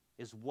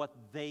is what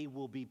they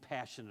will be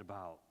passionate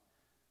about.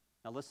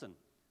 Now listen,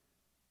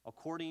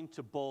 according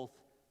to both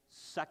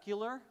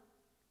secular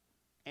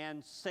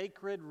and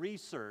sacred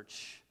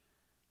research,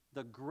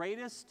 the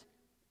greatest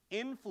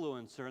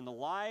influencer in the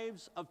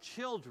lives of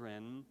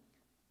children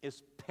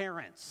is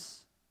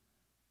parents.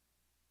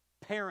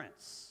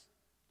 Parents.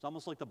 It's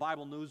almost like the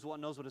Bible knows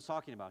what it's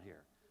talking about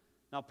here.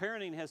 Now,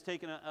 parenting has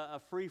taken a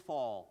free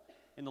fall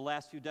in the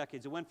last few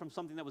decades. It went from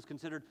something that was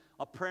considered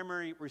a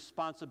primary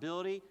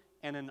responsibility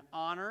and an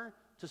honor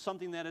to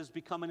something that has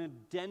become an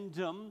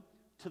addendum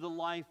to the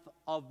life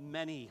of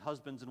many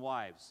husbands and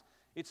wives.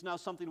 It's now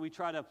something we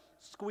try to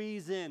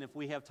squeeze in if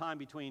we have time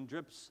between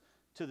trips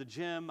to the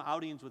gym,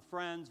 outings with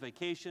friends,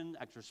 vacation,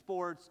 extra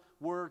sports,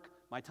 work,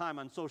 my time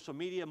on social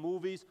media,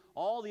 movies,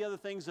 all the other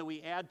things that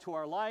we add to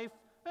our life.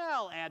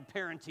 Well, add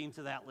parenting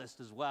to that list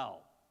as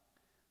well.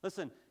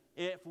 Listen,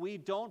 if we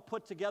don't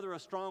put together a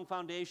strong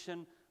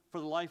foundation for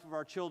the life of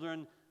our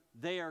children,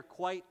 they are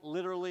quite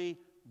literally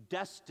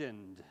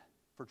destined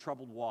for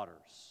troubled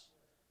waters.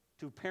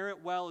 To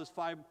parent well is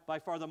by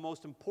far the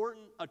most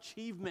important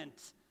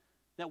achievement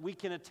that we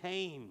can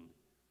attain.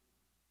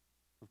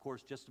 Of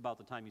course, just about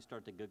the time you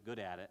start to get good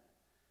at it,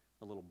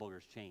 the little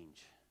boogers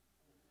change.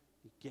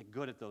 You get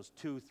good at those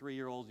 2,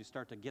 3-year-olds, you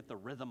start to get the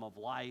rhythm of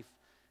life,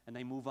 and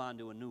they move on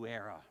to a new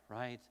era,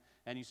 right?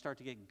 And you start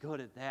to get good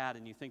at that,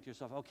 and you think to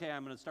yourself, okay,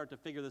 I'm going to start to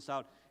figure this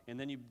out, and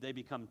then they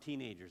become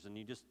teenagers, and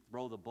you just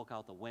throw the book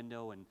out the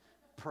window and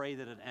pray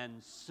that it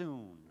ends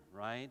soon,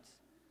 right?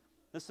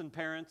 Listen,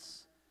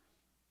 parents,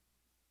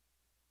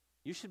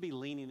 you should be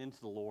leaning into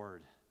the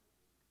Lord.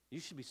 You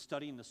should be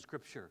studying the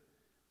Scripture.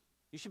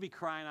 You should be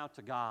crying out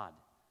to God.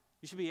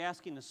 You should be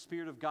asking the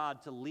Spirit of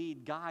God to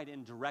lead, guide,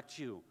 and direct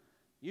you.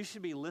 You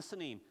should be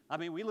listening. I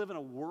mean, we live in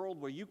a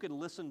world where you can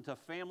listen to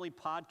family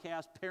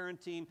podcasts,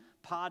 parenting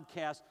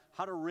podcasts,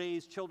 how to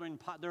raise children.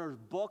 There are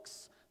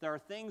books. There are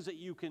things that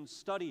you can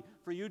study.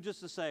 For you just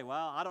to say,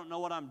 well, I don't know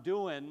what I'm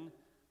doing,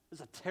 is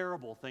a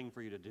terrible thing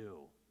for you to do.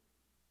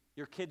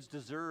 Your kids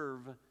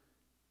deserve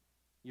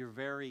your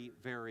very,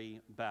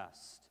 very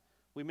best.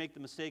 We make the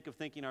mistake of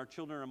thinking our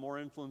children are more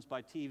influenced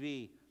by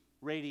TV,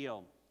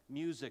 radio,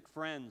 music,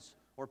 friends,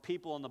 or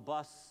people on the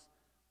bus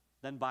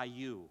than by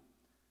you.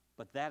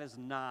 But that is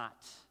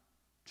not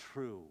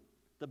true.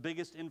 The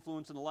biggest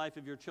influence in the life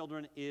of your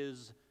children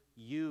is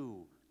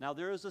you. Now,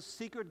 there is a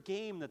secret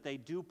game that they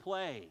do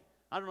play.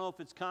 I don't know if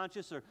it's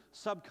conscious or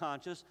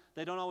subconscious.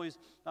 They don't always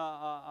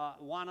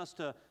want us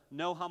to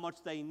know how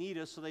much they need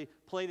us, so they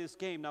play this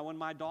game. Now, when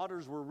my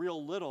daughters were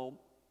real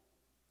little,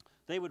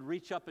 they would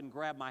reach up and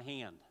grab my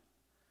hand,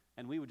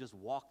 and we would just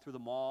walk through the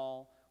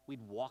mall.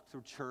 We'd walk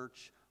through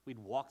church. We'd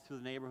walk through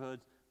the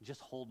neighborhoods, just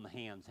holding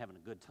hands, having a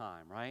good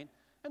time, right?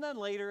 And then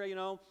later,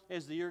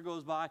 as the year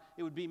goes by,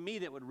 it would be me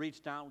that would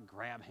reach down and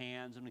grab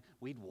hands, and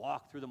we'd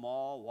walk through the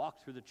mall,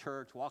 walk through the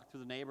church, walk through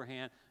the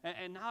neighborhood.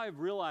 And now I've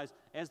realized,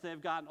 as they've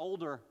gotten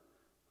older,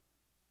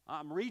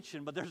 I'm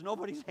reaching, but there's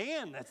nobody's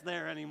hand that's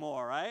there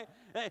anymore, right?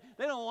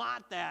 They don't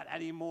want that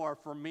anymore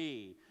from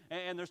me.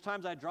 And there's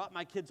times I drop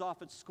my kids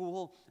off at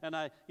school, and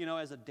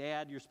as a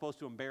dad, you're supposed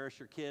to embarrass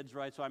your kids,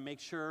 right? So I make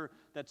sure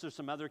that there's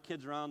some other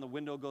kids around, the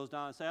window goes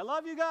down, and say, I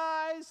love you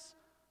guys.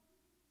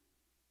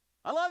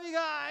 I love you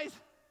guys.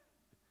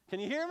 Can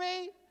you hear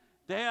me?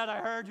 Dad, I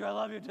heard you. I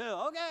love you too.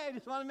 Okay, I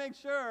just want to make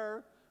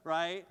sure,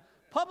 right?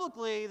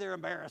 Publicly, they're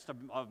embarrassed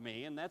of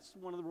me, and that's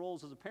one of the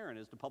roles as a parent,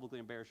 is to publicly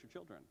embarrass your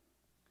children.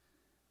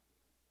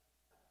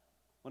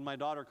 When my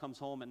daughter comes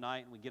home at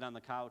night and we get on the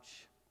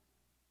couch,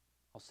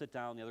 I'll sit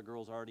down, the other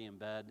girl's already in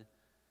bed.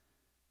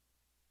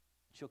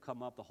 She'll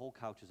come up, the whole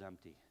couch is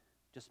empty,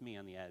 just me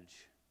on the edge.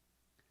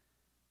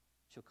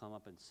 She'll come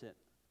up and sit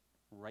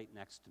right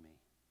next to me.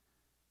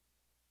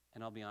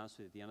 And I'll be honest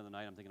with you, at the end of the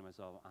night, I'm thinking to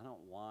myself, I don't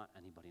want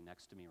anybody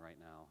next to me right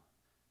now.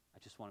 I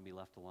just want to be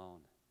left alone.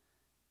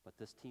 But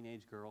this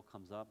teenage girl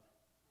comes up,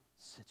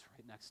 sits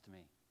right next to me,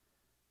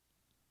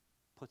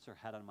 puts her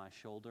head on my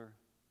shoulder,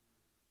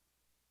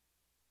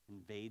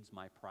 invades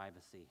my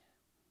privacy,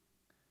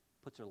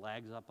 puts her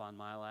legs up on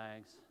my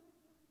legs,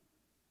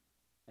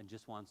 and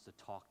just wants to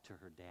talk to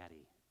her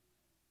daddy.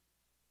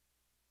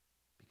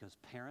 Because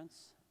parents,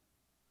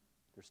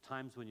 there's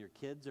times when your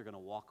kids are going to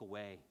walk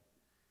away,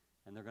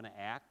 and they're going to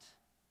act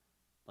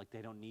like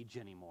they don't need you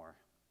anymore.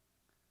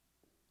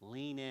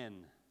 Lean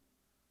in.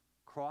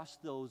 Cross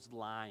those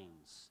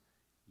lines.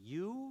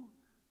 You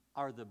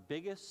are the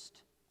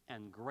biggest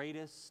and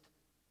greatest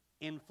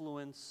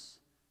influence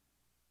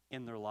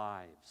in their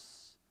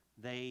lives.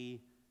 They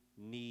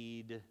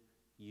need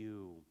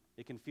you.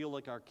 It can feel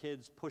like our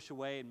kids push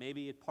away, and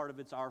maybe part of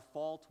it's our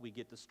fault. We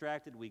get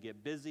distracted. We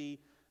get busy.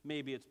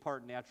 Maybe it's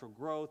part natural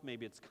growth.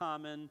 Maybe it's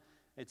common.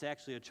 It's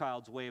actually a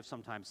child's way of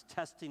sometimes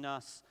testing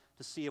us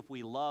to see if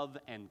we love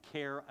and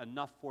care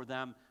enough for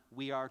them.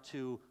 We are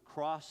to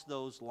cross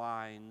those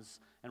lines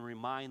and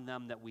remind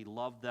them that we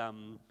love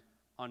them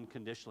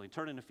unconditionally.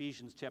 Turn in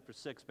Ephesians chapter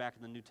 6 back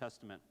in the New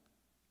Testament.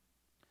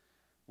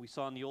 We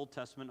saw in the Old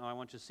Testament, I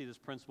want you to see this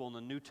principle in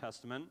the New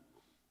Testament.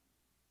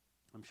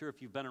 I'm sure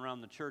if you've been around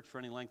the church for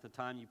any length of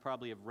time, you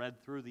probably have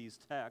read through these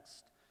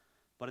texts,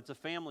 but it's a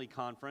family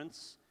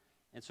conference.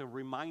 It's a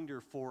reminder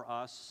for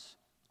us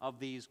of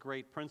these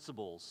great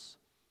principles.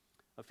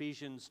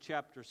 Ephesians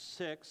chapter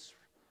 6,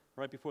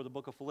 right before the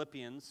book of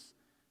Philippians,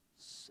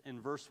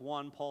 in verse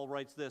 1, Paul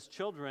writes this,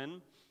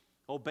 "Children,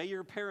 obey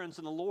your parents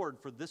in the Lord,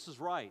 for this is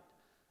right.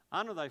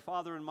 Honor thy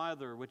father and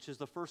mother, which is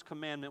the first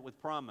commandment with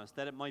promise,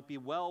 that it might be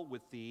well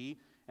with thee,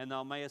 and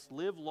thou mayest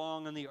live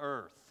long on the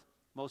earth."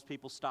 Most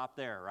people stop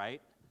there,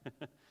 right?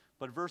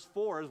 But verse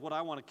 4 is what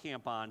I want to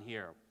camp on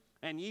here.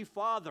 "And ye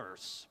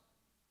fathers,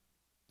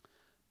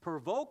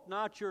 provoke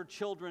not your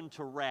children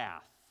to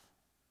wrath."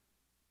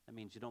 That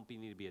means you don't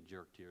need to be a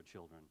jerk to your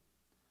children.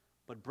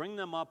 "But bring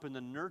them up in the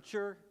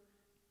nurture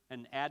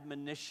and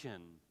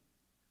admonition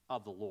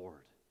of the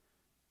Lord."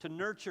 To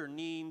nurture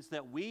means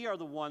that we are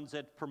the ones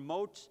that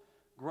promote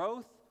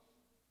growth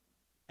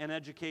and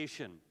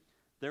education.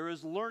 There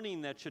is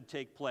learning that should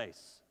take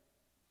place.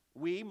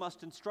 We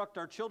must instruct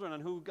our children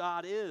on who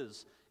God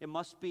is. It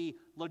must be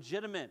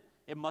legitimate.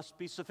 It must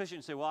be sufficient.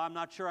 You say, "Well, I'm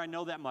not sure I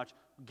know that much."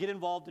 Get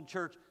involved in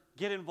church.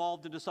 Get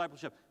involved in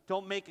discipleship.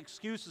 Don't make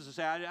excuses and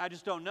say, I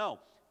just don't know.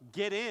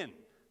 Get in.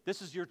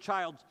 This is your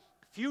child's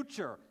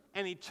future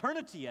and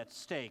eternity at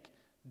stake.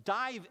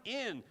 Dive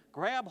in.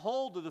 Grab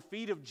hold of the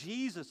feet of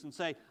Jesus and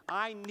say,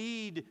 "I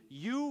need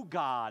you,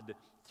 God,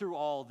 through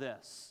all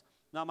this."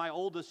 Now, my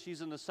oldest,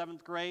 she's in the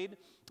 7th grade.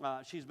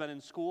 She's been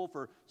in school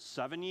for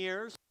 7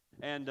 years.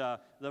 And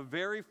the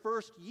very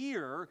first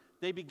year,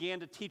 they began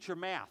to teach her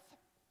math.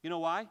 You know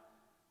why?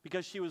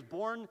 Because she was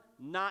born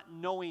not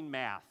knowing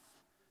math.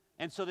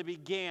 And so they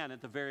began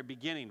at the very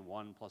beginning,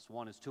 1 +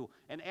 1 is 2.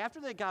 And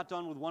after they got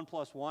done with 1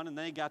 + 1 and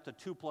they got to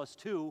 2 +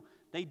 2,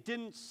 they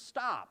didn't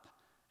stop.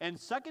 In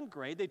 2nd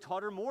grade, they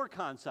taught her more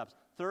concepts.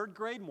 3rd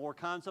grade, more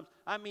concepts.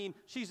 how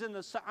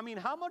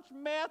much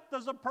math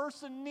does a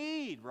person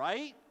need,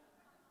 right?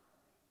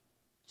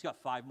 She's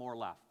got 5 more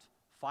left,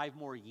 5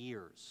 more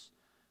years.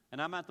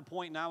 And I'm at the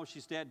point now where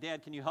she's,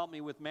 Dad, can you help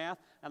me with math?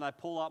 And I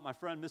pull out my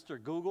friend,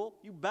 Mr. Google.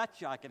 You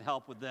betcha I can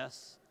help with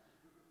this.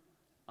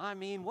 What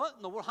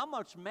in the world? How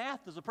much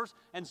math does a person?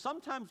 And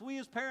sometimes we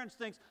as parents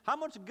think, how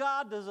much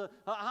God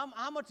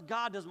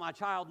does my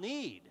child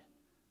need?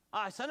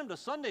 I sent him to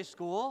Sunday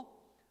school,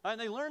 and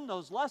they learn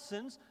those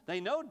lessons. They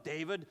know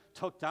David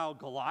took down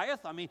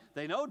Goliath.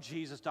 They know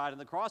Jesus died on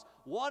the cross.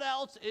 What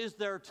else is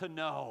there to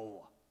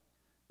know?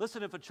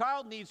 Listen, if a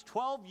child needs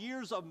 12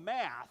 years of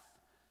math,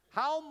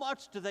 how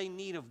much do they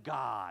need of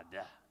God?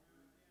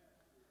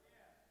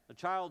 The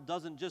child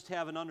doesn't just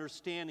have an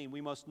understanding. We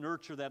must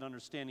nurture that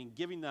understanding.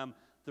 Giving them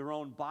their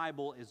own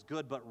Bible is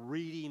good, but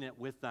reading it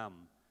with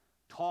them,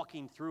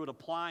 talking through it,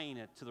 applying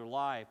it to their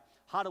life.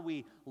 How do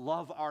we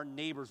love our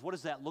neighbors? What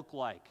does that look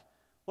like?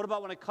 What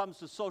about when it comes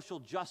to social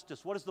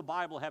justice? What does the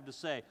Bible have to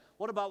say?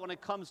 What about when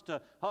it comes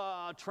to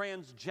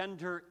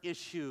transgender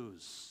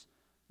issues,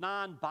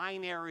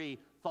 non-binary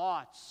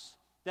thoughts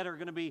that are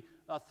going to be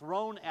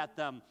thrown at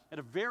them at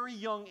a very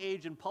young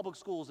age in public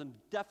schools and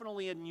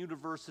definitely in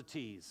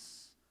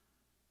universities?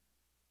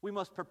 We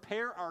must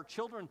prepare our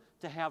children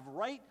to have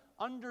right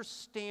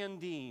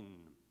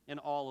understanding in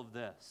all of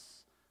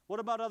this.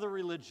 What about other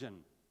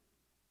religion?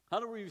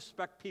 How do we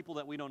respect people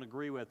that we don't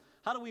agree with?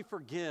 How do we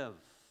forgive?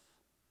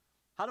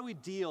 How do we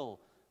deal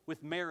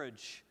with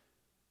marriage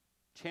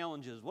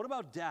challenges? What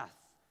about death?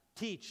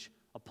 Teach,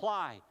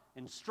 apply,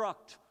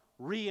 instruct,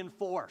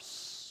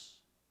 reinforce.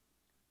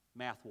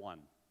 Math 1,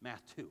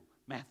 Math 2,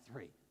 Math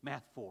 3,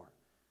 Math 4.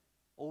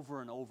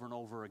 Over and over and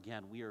over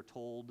again, we are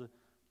told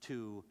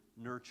to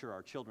nurture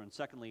our children.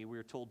 Secondly, we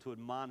are told to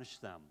admonish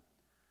them.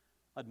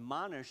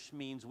 Admonish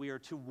means we are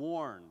to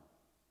warn.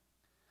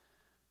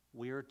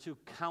 We are to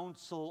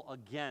counsel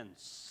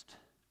against.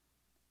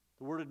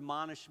 The word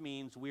admonish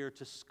means we are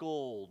to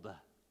scold.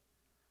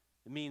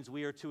 It means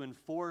we are to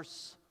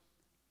enforce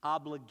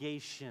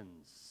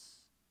obligations.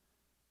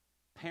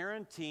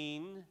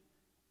 Parenting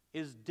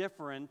is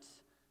different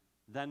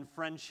than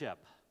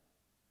friendship.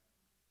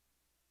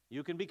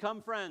 You can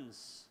become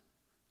friends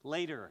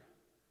later.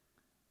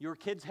 Your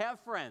kids have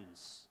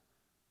friends.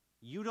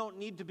 You don't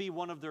need to be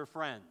one of their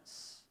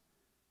friends.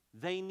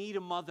 They need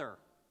a mother.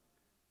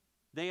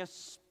 They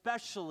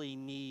especially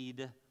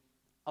need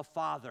a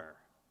father.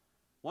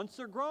 Once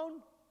they're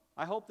grown,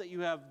 I hope that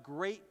you have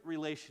great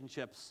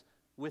relationships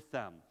with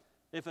them.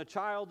 If a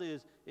child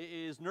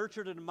is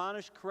nurtured and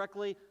admonished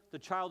correctly, the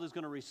child is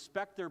going to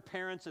respect their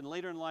parents, and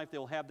later in life they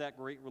will have that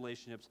great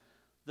relationships.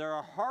 There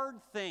are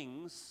hard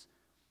things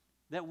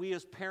that we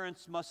as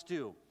parents must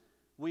do.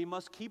 We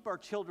must keep our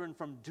children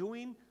from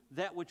doing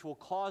that which will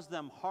cause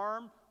them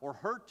harm or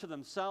hurt to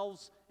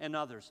themselves and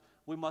others.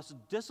 We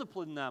must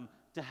discipline them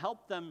to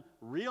help them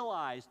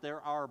realize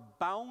there are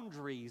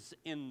boundaries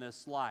in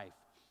this life,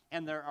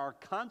 and there are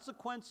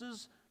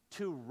consequences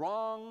to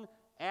wrong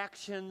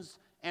actions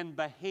and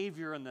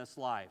behavior in this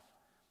life.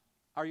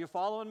 Are you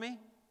following me?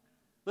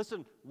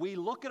 Listen, we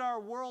look at our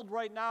world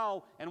right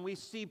now and we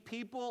see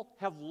people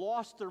have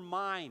lost their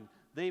mind.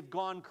 They've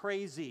gone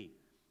crazy.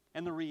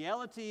 And the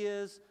reality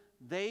is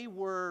they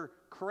were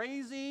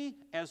crazy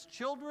as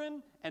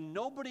children and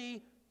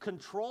nobody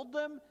controlled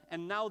them,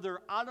 and now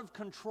they're out of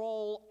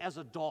control as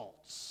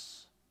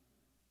adults.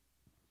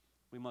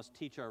 We must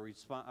teach our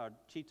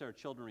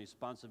children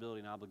responsibility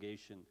and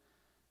obligation.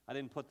 I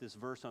didn't put this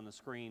verse on the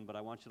screen, but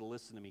I want you to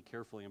listen to me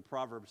carefully. In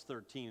Proverbs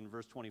 13, in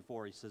verse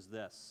 24, he says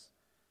this,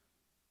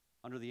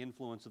 under the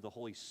influence of the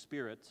Holy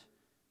Spirit,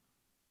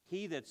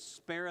 he that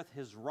spareth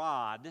his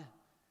rod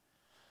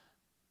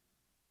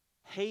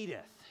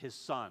hateth his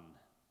son.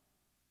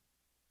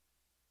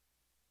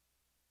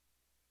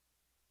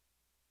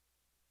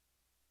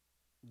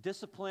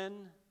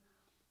 Discipline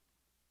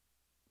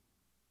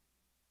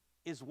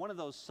is one of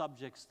those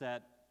subjects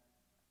that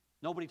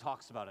nobody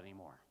talks about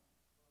anymore.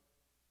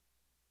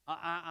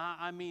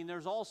 I mean,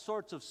 there's all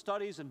sorts of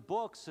studies and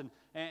books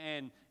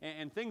and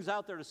things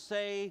out there to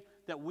say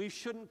that we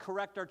shouldn't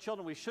correct our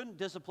children, we shouldn't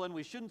discipline,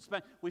 we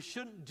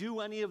shouldn't do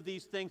any of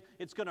these things.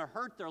 It's going to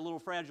hurt their little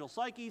fragile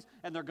psyches,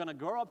 and they're going to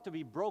grow up to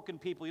be broken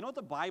people. You know what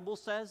the Bible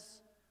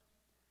says?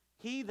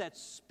 He that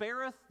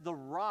spareth the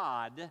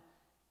rod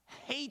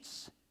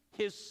hates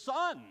his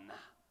son.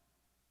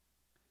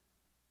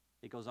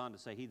 It goes on to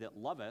say, he that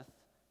loveth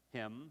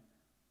him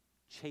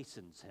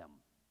chastens him.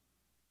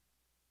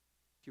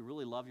 Do you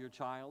really love your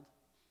child?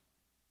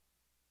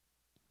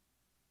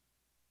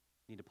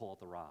 You need to pull out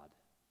the rod.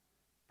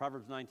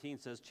 Proverbs 19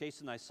 says,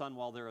 chasten thy son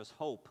while there is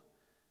hope,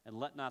 and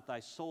let not thy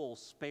soul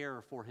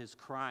spare for his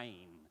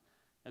crying.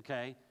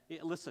 Okay?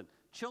 Listen,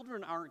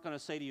 children aren't going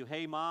to say to you,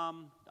 hey,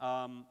 Mom,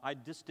 I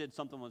just did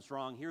something that's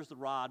wrong. Here's the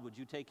rod. Would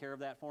you take care of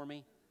that for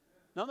me?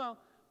 No.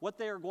 What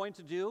they are going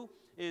to do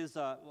is,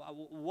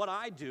 what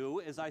I do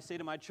is I say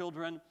to my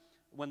children,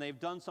 when they've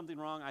done something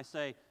wrong, I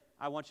say,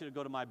 I want you to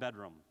go to my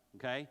bedroom,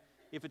 okay?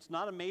 If it's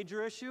not a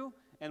major issue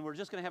and we're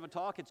just going to have a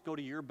talk, it's go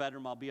to your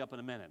bedroom, I'll be up in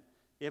a minute.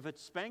 If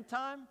it's spank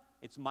time,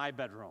 it's my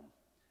bedroom.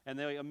 And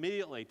they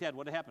immediately, Dad,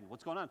 what happened?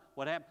 What's going on?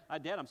 What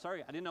happened? Dad, I'm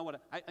sorry, I didn't know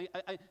what,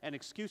 and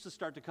excuses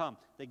start to come.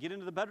 They get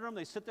into the bedroom,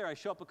 they sit there, I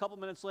show up a couple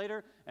minutes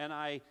later, and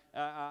I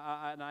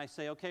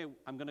say, okay,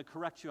 I'm going to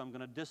correct you, I'm going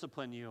to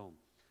discipline you.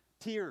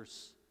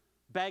 Tears,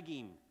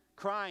 begging,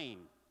 crying.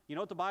 You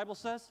know what the Bible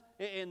says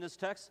in this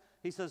text?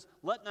 He says,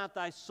 let not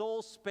thy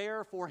soul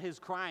spare for his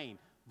crying.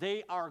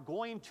 They are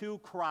going to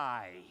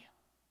cry. And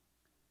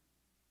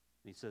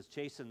he says,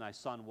 chasten thy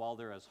son while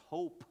there is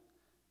hope,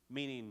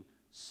 meaning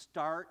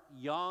start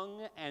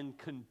young and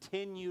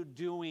continue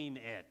doing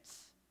it.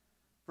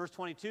 Verse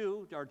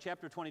 22, or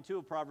chapter 22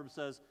 of Proverbs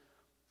says,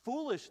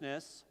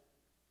 foolishness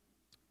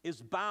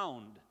is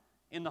bound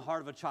in the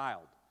heart of a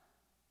child,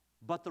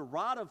 but the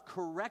rod of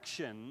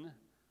correction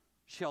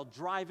shall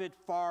drive it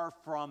far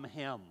from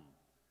him.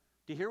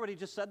 Do you hear what he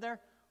just said there?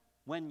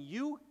 When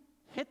you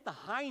hit the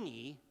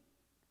hiney,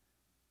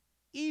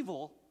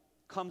 evil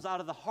comes out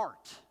of the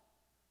heart.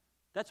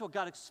 That's what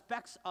God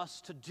expects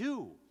us to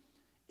do,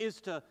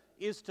 is to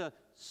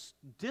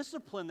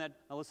discipline that.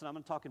 Now listen,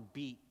 I'm talking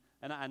beat.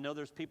 And I know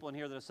there's people in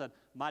here that have said,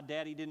 my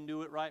daddy didn't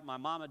do it right, my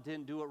mama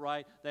didn't do it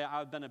right,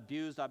 I've been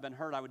abused, I've been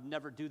hurt, I would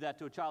never do that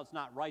to a child. It's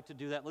not right to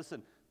do that.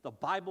 Listen, the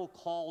Bible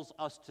calls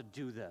us to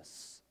do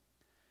this.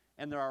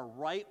 And there are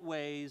right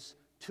ways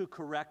to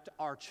correct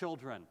our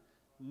children.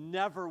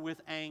 Never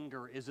with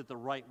anger is it the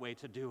right way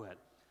to do it.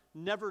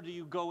 Never do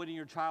you go into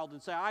your child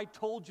and say, I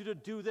told you to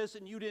do this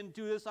and you didn't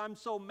do this, I'm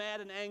so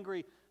mad and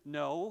angry.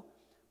 No,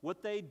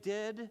 what they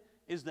did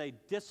is they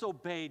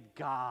disobeyed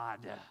God.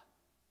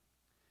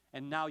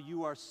 And now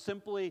you are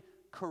simply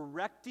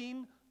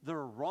correcting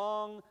their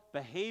wrong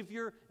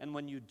behavior, and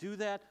when you do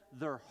that,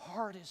 their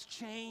heart is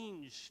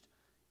changed.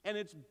 And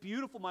it's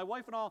beautiful. My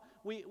wife and all,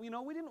 we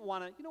didn't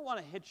want to. You don't want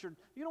to hit your.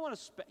 You don't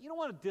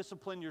want to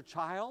discipline your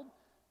child.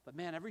 But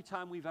man, every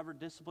time we've ever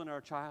disciplined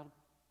our child,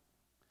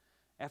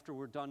 after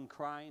we're done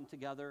crying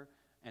together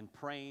and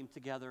praying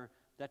together,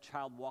 that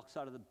child walks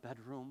out of the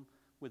bedroom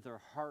with their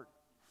heart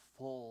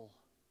full,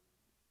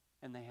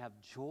 and they have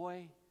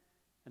joy,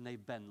 and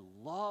they've been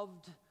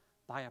loved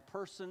by a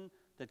person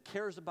that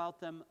cares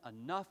about them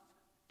enough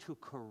to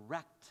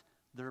correct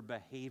their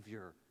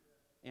behavior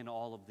in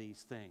all of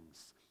these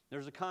things.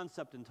 There's a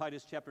concept in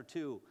Titus chapter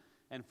 2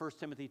 and 1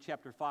 Timothy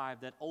chapter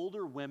 5 that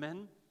older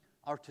women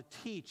are to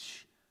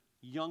teach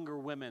younger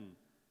women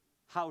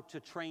how to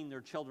train their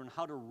children,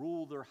 how to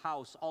rule their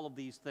house, all of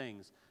these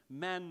things.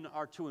 Men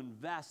are to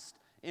invest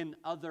in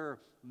other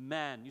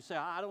men. You say,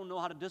 I don't know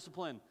how to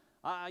discipline.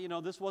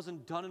 This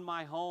wasn't done in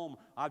my home.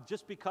 I've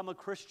just become a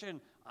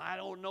Christian. I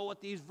don't know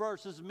what these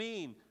verses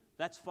mean.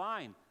 That's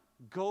fine.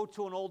 Go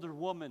to an older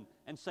woman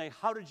and say,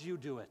 how did you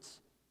do it?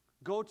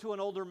 Go to an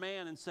older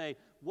man and say,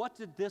 what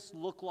did this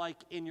look like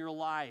in your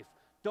life?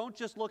 Don't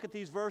just look at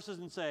these verses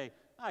and say,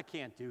 I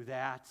can't do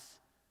that.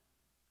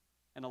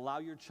 And allow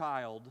your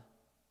child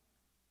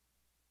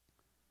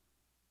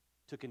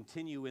to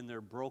continue in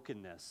their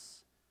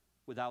brokenness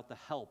without the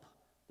help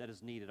that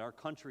is needed. Our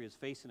country is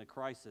facing a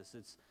crisis.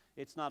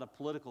 It's not a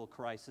political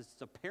crisis,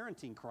 it's a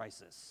parenting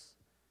crisis.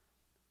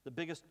 The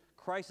biggest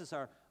crisis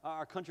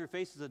our country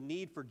faces is a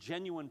need for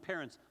genuine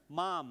parents,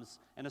 moms,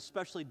 and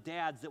especially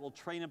dads that will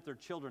train up their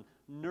children,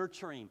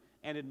 nurturing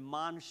and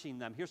admonishing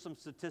them. Here's some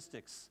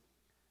statistics.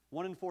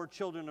 1 in 4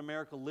 children in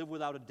America live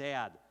without a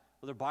dad,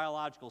 whether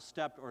biological,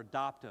 step, or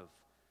adoptive.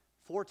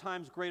 4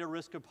 times greater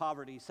risk of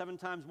poverty, 7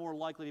 times more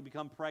likely to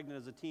become pregnant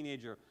as a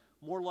teenager,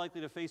 more likely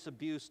to face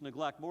abuse,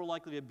 neglect, more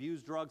likely to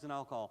abuse drugs and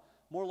alcohol,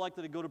 more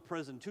likely to go to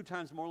prison, 2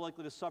 times more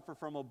likely to suffer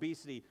from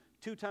obesity,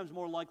 2 times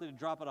more likely to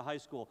drop out of high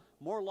school,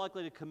 more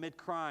likely to commit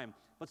crime.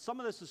 But some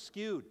of this is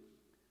skewed.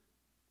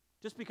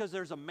 Just because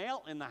there's a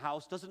male in the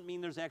house doesn't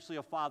mean there's actually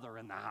a father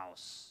in the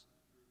house.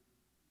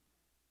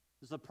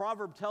 As the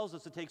proverb tells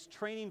us, it takes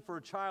training for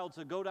a child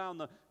to go down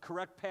the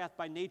correct path.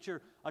 By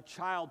nature, a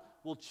child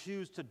will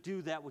choose to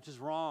do that which is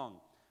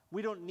wrong.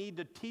 We don't need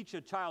to teach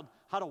a child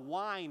how to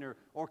whine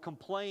or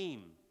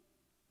complain.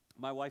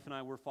 My wife and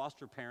I were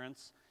foster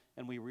parents,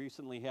 and we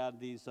recently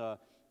had this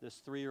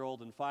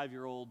 3-year-old and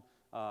 5-year-old,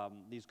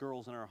 these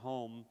girls in our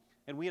home,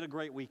 and we had a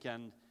great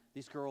weekend.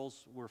 These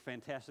girls were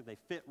fantastic. They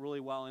fit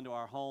really well into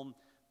our home,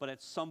 but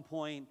at some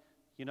point,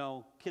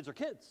 kids are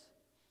kids.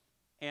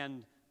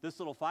 And this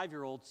little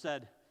 5-year-old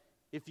said,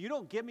 if you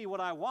don't give me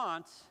what I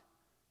want,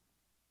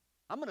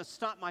 I'm going to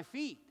stomp my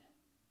feet.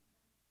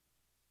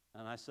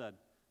 And I said,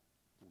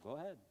 well,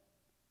 go ahead.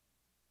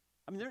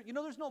 I mean,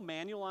 there's no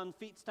manual on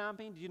feet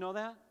stomping. Did you know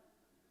that?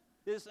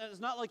 It's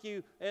not like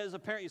you, as a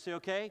parent, you say,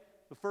 okay,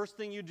 the first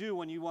thing you do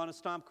when you want to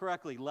stomp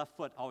correctly, left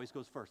foot always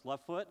goes first.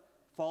 Left foot,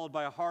 followed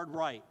by a hard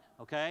right,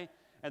 okay?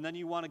 And then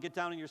you want to get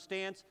down in your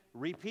stance,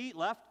 repeat,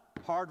 left,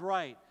 hard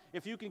right.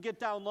 If you can get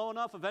down low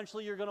enough,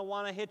 eventually you're going to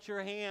want to hit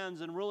your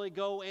hands and really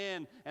go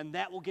in, and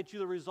that will get you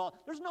the result.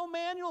 There's no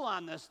manual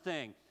on this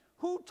thing.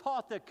 Who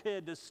taught the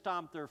kid to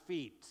stomp their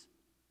feet?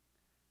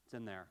 It's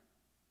in there.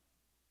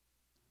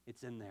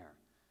 It's in there.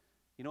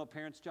 You know what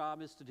parents'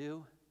 job is to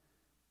do?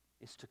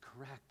 It's to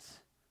correct.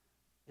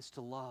 It's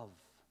to love.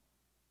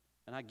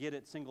 And I get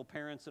it, single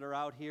parents that are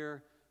out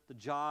here, the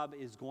job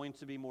is going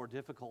to be more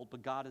difficult,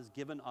 but God has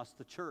given us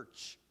the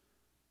church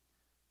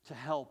to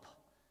help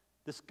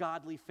this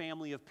godly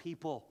family of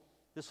people,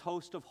 this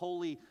host of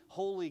holy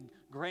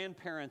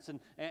grandparents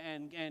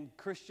and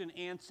Christian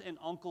aunts and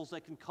uncles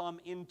that can come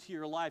into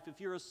your life. If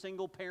you're a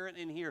single parent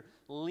in here,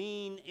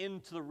 lean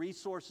into the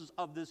resources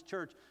of this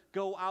church.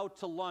 Go out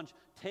to lunch.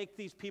 Take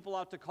these people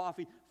out to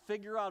coffee.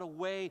 Figure out a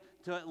way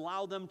to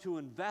allow them to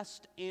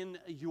invest in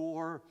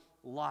your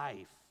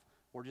life.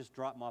 Or just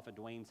drop them off at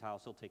Dwayne's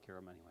house. He'll take care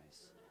of them anyways.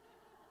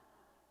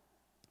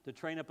 To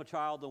train up a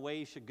child the way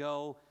he should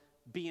go,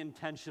 be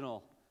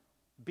intentional.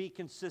 Be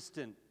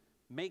consistent.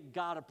 Make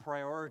God a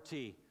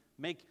priority.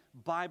 Make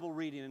Bible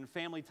reading and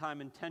family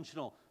time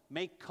intentional.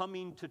 Make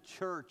coming to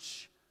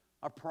church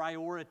a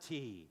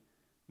priority.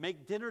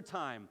 Make dinner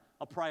time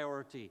a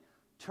priority.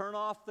 Turn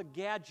off the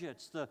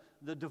gadgets,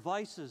 the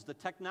devices, the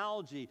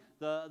technology,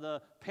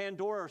 the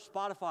Pandora or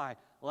Spotify.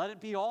 Let it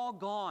be all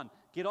gone.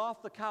 Get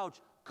off the couch.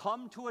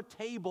 Come to a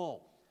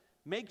table.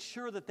 Make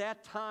sure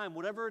that time,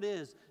 whatever it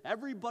is,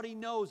 everybody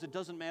knows. It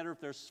doesn't matter if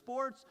there's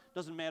sports,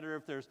 doesn't matter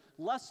if there's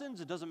lessons,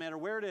 it doesn't matter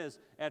where it is.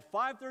 At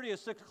 5:30 or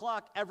 6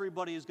 o'clock,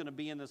 everybody is going to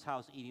be in this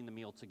house eating the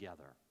meal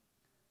together.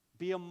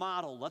 Be a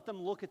model. Let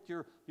them look at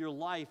your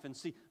life and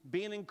see.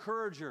 Be an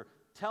encourager.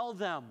 Tell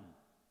them,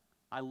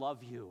 I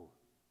love you.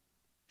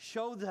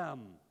 Show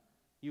them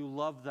you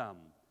love them.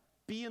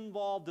 Be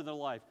involved in their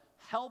life.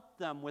 Help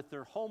them with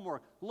their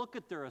homework. Look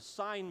at their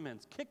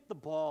assignments. Kick the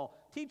ball.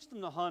 Teach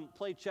them to hunt,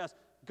 play chess.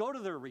 Go to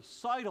their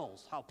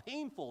recitals, how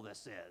painful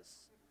this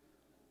is.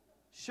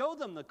 Show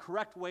them the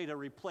correct way to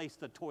replace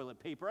the toilet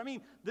paper. I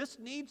mean, this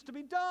needs to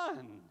be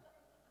done.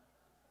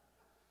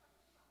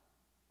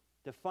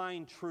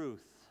 Define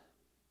truth.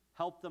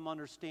 Help them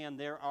understand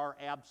there are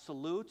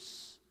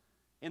absolutes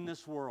in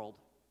this world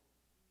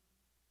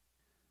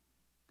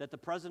that the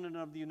President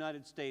of the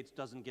United States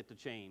doesn't get to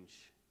change.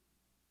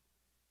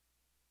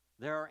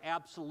 There are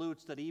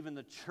absolutes that even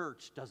the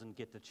church doesn't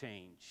get to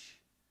change.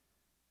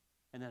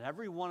 And that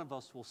every one of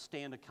us will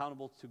stand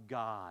accountable to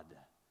God.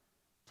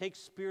 Take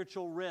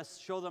spiritual risks.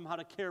 Show them how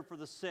to care for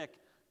the sick.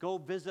 Go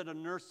visit a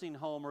nursing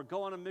home or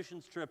go on a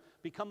missions trip.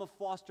 Become a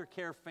foster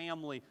care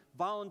family.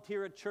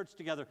 Volunteer at church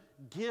together.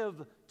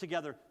 Give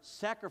together.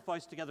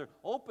 Sacrifice together.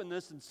 Open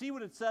this and see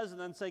what it says and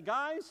then say,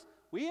 guys,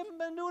 we haven't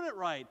been doing it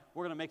right.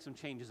 We're going to make some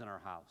changes in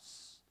our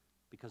house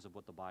because of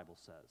what the Bible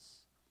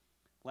says.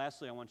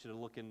 Lastly, I want you to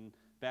look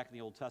back in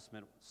the Old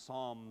Testament,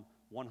 Psalm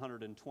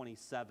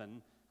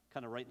 127.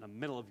 Kind of right in the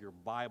middle of your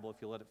Bible. If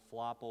you let it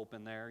flop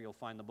open there, you'll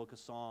find the book of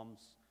Psalms.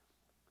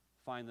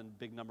 Find the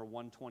big number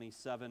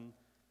 127.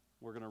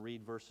 We're going to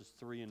read verses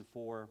 3 and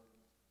 4.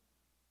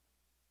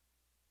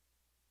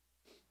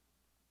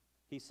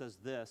 He says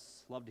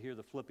this. Love to hear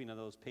the flipping of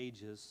those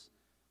pages.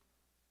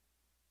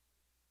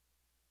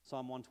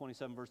 Psalm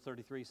 127, verse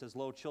 33 says,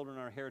 Lo, children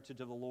are a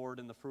heritage of the Lord,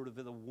 and the fruit of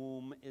the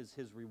womb is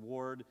his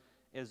reward.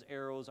 As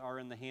arrows are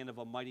in the hand of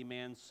a mighty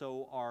man,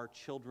 so are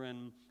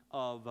children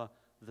of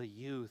the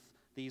youth.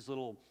 These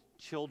little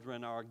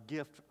children are a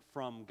gift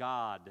from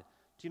God. Do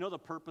you know the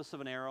purpose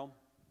of an arrow?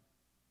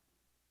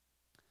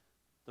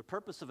 The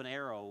purpose of an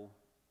arrow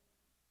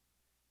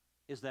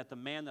is that the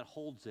man that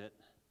holds it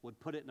would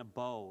put it in a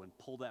bow and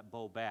pull that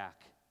bow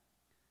back.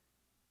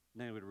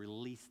 And then he would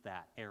release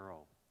that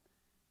arrow.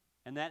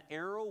 And that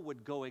arrow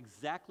would go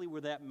exactly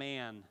where that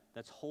man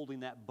that's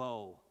holding that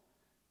bow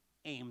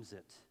aims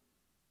it.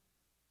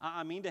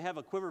 I mean, to have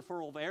a quiver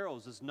full of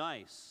arrows is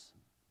nice,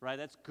 right?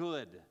 That's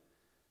good.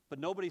 But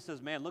nobody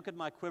says, man, look at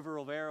my quiver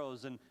of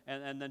arrows, and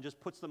then just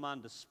puts them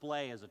on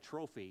display as a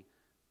trophy.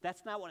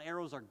 That's not what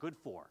arrows are good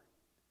for.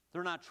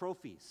 They're not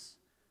trophies.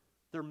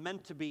 They're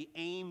meant to be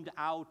aimed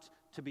out,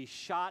 to be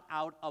shot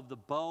out of the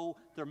bow.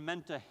 They're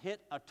meant to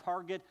hit a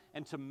target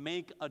and to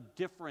make a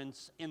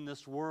difference in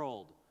this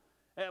world.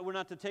 We're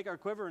not to take our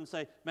quiver and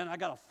say, man, I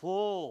got a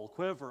full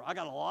quiver. I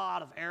got a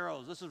lot of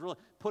arrows. This is really,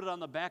 put it on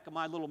the back of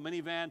my little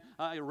minivan,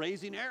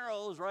 raising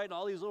arrows, right?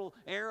 All these little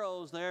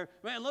arrows there.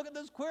 Man, look at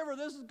this quiver.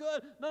 This is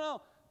good.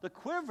 No. The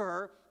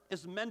quiver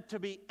is meant to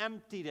be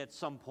emptied at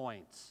some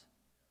point.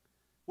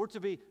 We're to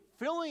be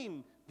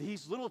filling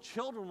these little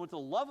children with the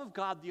love of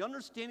God, the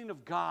understanding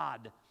of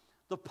God,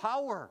 the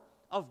power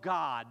of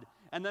God.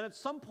 And then at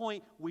some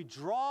point, we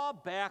draw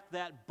back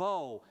that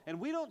bow. And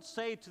we don't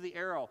say to the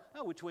arrow,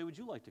 oh, which way would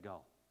you like to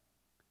go?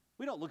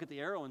 We don't look at the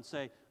arrow and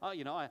say, oh,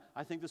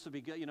 I think this would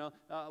be good.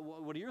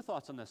 What are your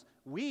thoughts on this?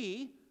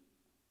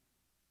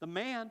 The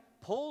man,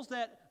 pulls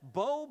that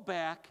bow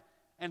back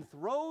and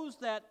throws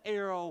that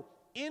arrow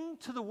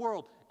into the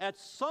world. At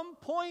some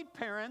point,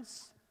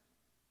 parents,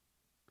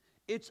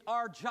 it's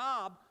our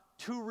job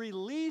to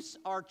release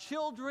our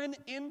children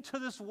into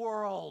this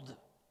world.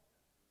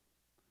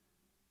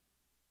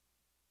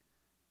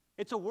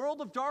 It's a world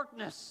of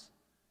darkness.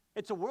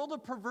 It's a world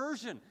of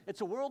perversion.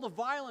 It's a world of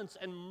violence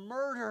and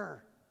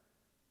murder.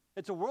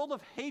 It's a world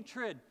of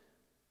hatred.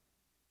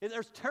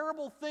 There's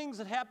terrible things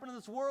that happen in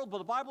this world, but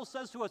the Bible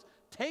says to us,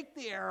 take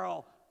the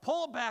arrow,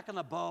 pull it back on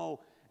the bow,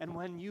 and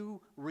when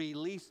you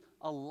release,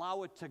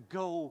 allow it to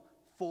go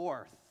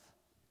forth.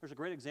 There's a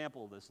great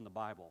example of this in the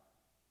Bible.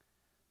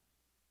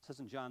 It says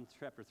in John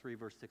chapter 3,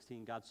 verse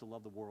 16, God so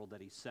loved the world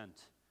that he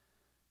sent.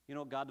 You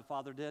know what God the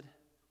Father did?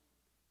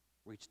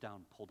 Reached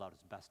down, pulled out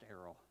his best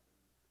arrow.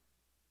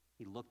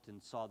 He looked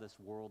and saw this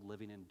world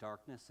living in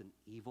darkness and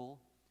evil.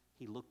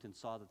 He looked and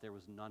saw that there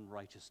was none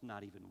righteous,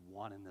 not even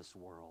one in this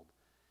world.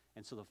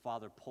 And so the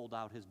Father pulled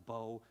out his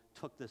bow,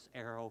 took this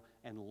arrow,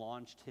 and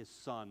launched his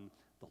Son,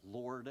 the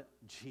Lord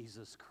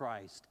Jesus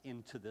Christ,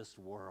 into this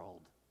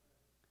world.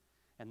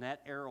 And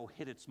that arrow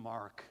hit its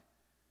mark.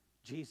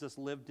 Jesus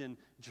lived in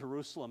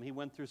Jerusalem. He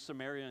went through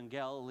Samaria and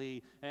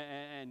Galilee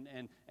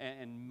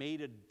and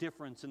made a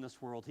difference in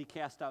this world. He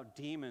cast out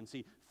demons.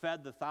 He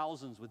fed the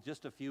thousands with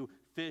just a few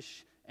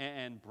fish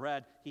and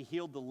bread. He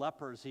healed the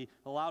lepers. He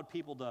allowed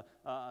people to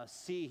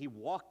see. He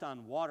walked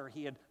on water.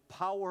 He had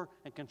power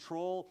and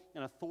control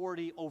and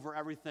authority over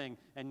everything.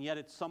 And yet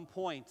at some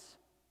point,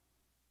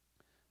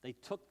 they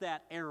took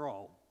that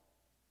arrow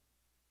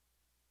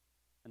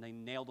and they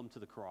nailed him to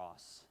the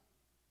cross.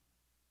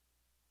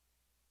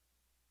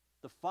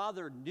 The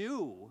Father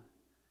knew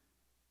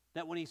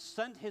that when he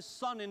sent his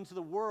Son into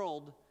the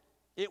world,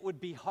 it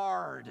would be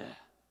hard.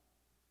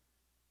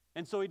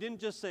 And so he didn't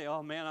just say,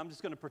 oh man, I'm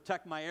just going to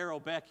protect my arrow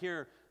back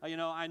here.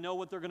 I know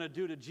what they're going to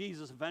do to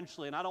Jesus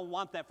eventually, and I don't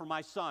want that for my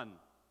son.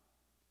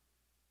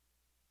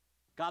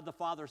 God the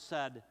Father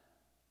said,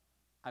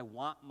 I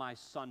want my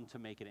Son to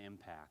make an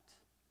impact.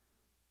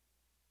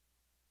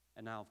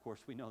 And now, of course,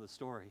 we know the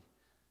story.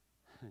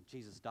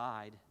 Jesus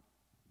died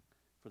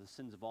for the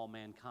sins of all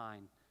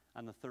mankind.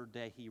 On the third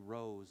day he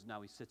rose.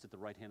 Now he sits at the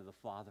right hand of the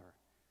Father.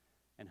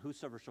 And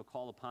whosoever shall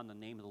call upon the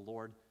name of the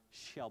Lord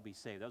shall be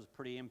saved. That was a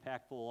pretty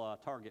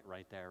impactful target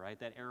right there, right?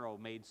 That arrow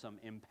made some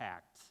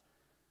impact.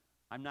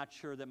 I'm not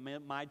sure that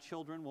my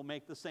children will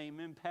make the same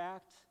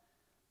impact,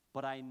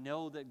 but I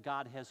know that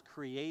God has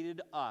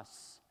created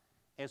us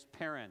as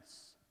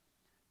parents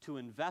to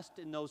invest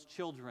in those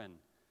children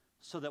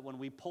so that when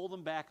we pull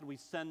them back and we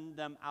send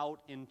them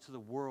out into the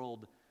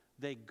world,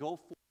 they go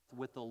forth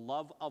with the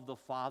love of the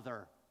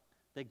Father.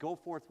 They go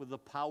forth with the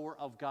power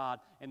of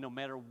God, and no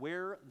matter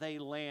where they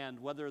land,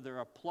 whether they're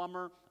a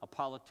plumber, a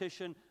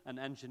politician, an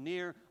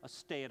engineer, a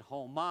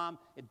stay-at-home mom,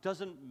 it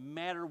doesn't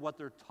matter what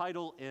their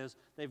title is.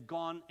 They've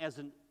gone as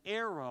an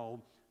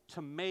arrow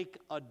to make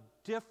a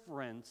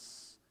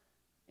difference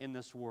in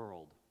this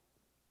world.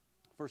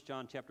 1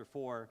 John chapter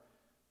 4,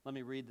 let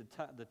me read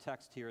the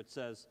text here. It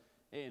says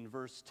in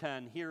verse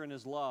 10, "Herein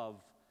is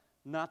love,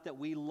 not that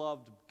we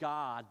loved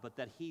God, but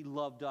that he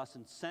loved us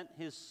and sent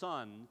his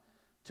Son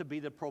to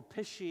be the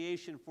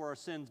propitiation for our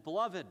sins.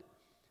 Beloved,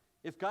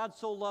 if God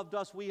so loved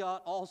us, we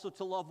ought also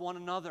to love one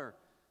another.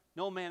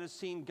 No man has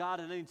seen God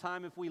at any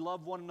time. If we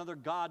love one another,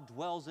 God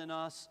dwells in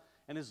us,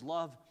 and his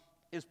love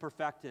is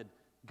perfected."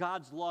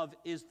 God's love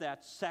is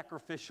that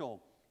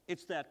sacrificial.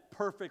 It's that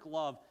perfect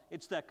love.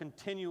 It's that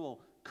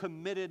continual,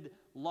 committed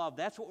love.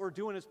 That's what we're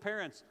doing as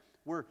parents.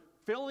 We're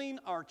filling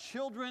our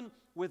children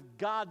with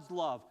God's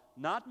love.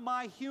 Not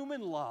my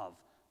human love,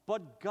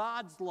 but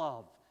God's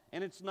love.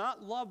 And it's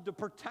not love to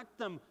protect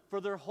them for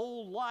their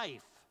whole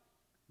life.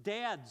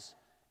 Dads,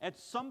 at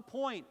some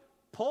point,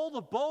 pull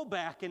the bow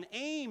back and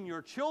aim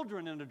your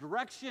children in a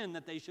direction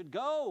that they should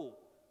go.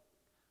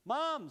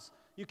 Moms,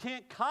 you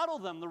can't coddle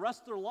them the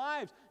rest of their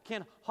lives.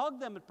 can't hug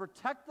them and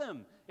protect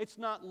them. It's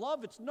not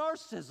love, it's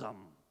narcissism.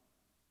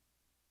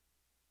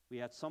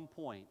 We at some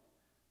point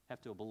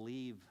have to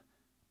believe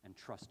and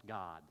trust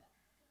God,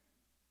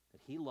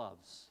 that He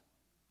loves,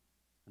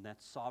 and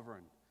that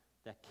sovereign,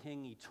 that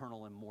King,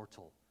 eternal,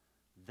 immortal,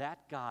 that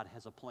God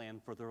has a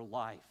plan for their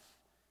life,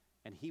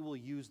 and He will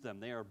use them.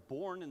 They are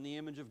born in the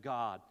image of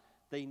God.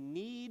 They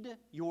need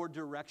your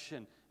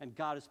direction, and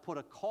God has put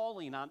a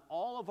calling on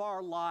all of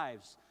our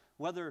lives,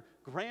 whether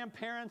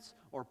grandparents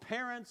or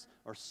parents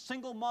or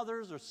single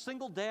mothers or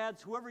single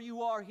dads, whoever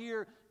you are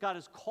here, God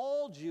has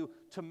called you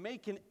to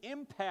make an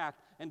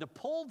impact and to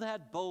pull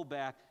that bow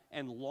back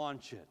and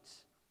launch it.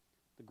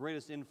 The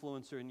greatest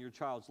influencer in your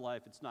child's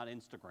life, it's not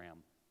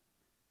Instagram.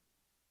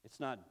 It's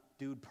not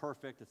Dude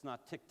Perfect. It's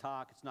not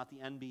TikTok. It's not the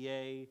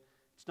NBA.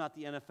 It's not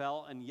the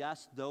NFL. And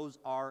yes, those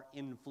are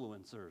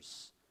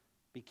influencers.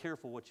 Be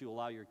careful what you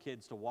allow your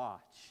kids to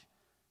watch.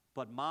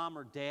 But mom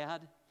or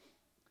dad,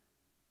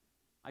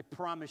 I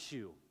promise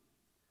you,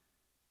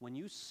 when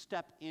you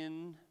step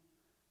in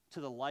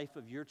to the life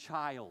of your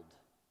child,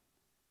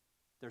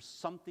 there's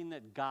something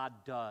that God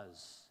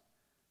does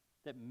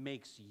that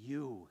makes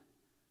you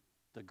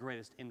the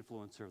greatest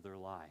influencer of their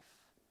life.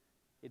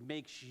 It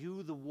makes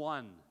you the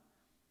one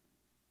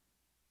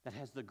that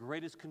has the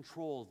greatest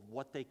control of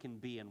what they can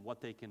be and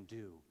what they can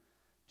do.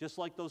 Just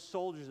like those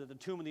soldiers at the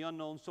tomb of the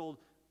unknown soul,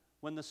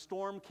 when the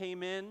storm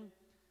came in,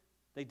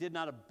 they did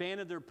not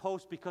abandon their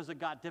post because it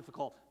got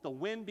difficult. The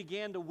wind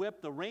began to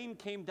whip, the rain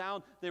came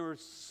down, they were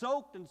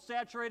soaked and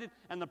saturated,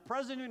 and the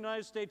President of the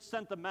United States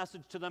sent the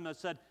message to them that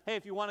said, hey,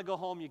 if you want to go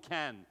home, you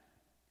can.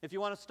 If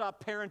you want to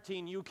stop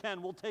parenting, you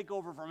can. We'll take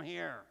over from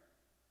here.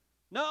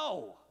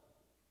 No!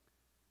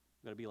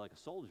 You've got to be like a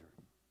soldier.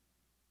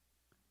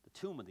 The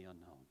tomb of the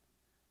unknown.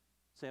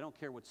 Say, I don't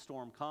care what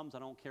storm comes, I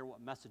don't care what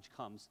message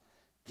comes.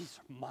 These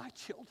are my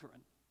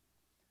children.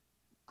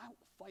 I will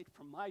fight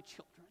for my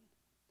children.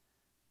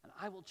 And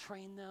I will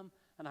train them,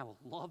 and I will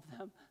love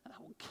them, and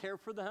I will care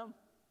for them.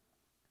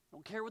 I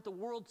don't care what the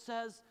world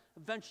says.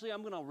 Eventually,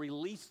 I'm going to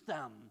release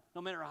them.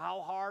 No matter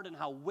how hard and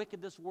how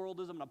wicked this world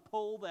is, I'm going to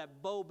pull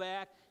that bow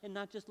back, and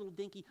not just little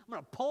dinky. I'm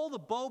going to pull the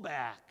bow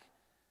back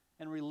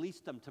and release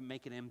them to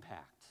make an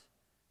impact.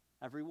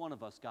 Every one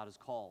of us, God has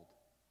called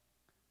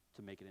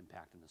to make an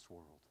impact in this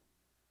world.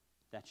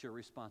 That's your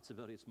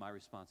responsibility. It's my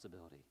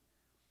responsibility.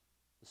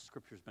 The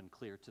Scripture's been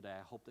clear today.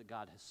 I hope that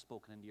God has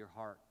spoken into your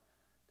heart,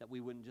 that we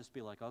wouldn't just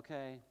be like,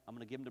 okay, I'm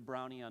going to give him to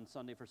Brownie on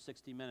Sunday for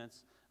 60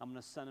 minutes. I'm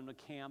going to send him to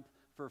camp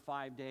for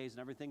 5 days, and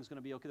everything's going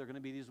to be okay. They're going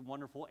to be these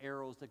wonderful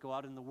arrows that go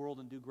out in the world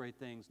and do great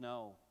things.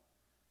 No.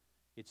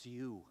 It's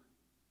you.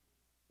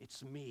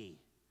 It's me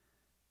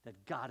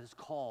that God has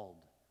called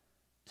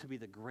to be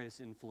the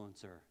greatest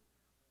influencer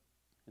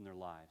in their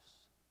lives.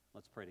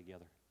 Let's pray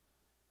together.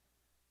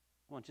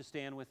 Why don't you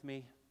stand with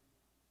me?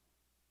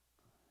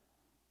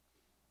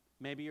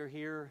 Maybe you're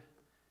here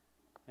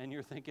and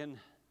you're thinking,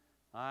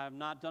 I've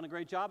not done a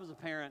great job as a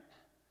parent.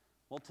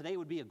 Well, today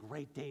would be a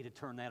great day to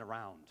turn that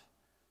around.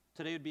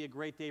 Today would be a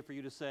great day for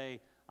you to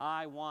say,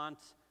 I want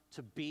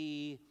to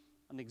be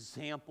an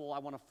example. I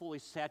want to fully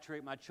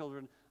saturate my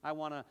children. I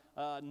want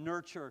to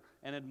nurture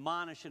and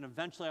admonish, and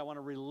eventually I want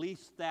to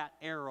release that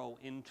arrow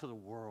into the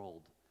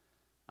world.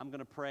 I'm going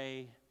to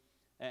pray,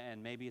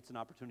 and maybe it's an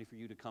opportunity for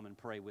you to come and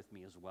pray with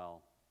me as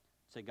well.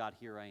 Say, God,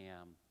 here I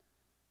am.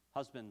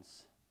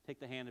 Husbands, take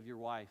the hand of your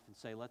wife and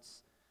say,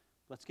 let's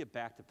get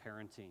back to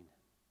parenting.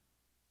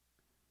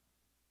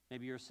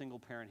 Maybe you're a single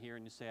parent here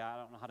and you say, I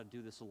don't know how to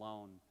do this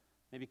alone.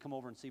 Maybe come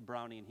over and see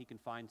Brownie and he can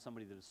find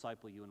somebody to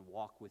disciple you and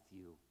walk with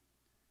you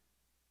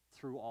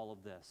through all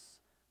of this.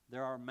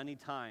 There are many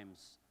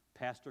times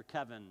Pastor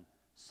Kevin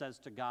says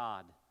to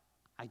God,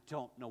 I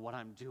don't know what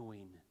I'm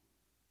doing.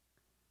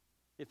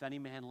 If any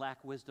man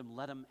lack wisdom,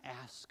 let him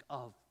ask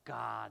of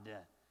God.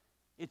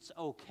 It's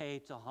okay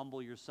to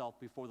humble yourself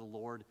before the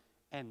Lord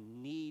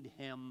and need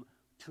him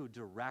to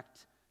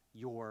direct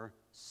your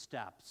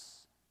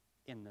steps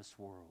in this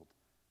world.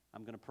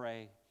 I'm going to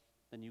pray,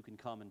 then you can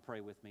come and pray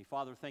with me.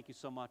 Father, thank you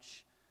so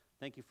much.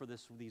 Thank you for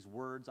these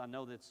words. I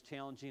know that's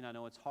challenging. I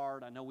know it's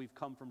hard. I know we've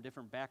come from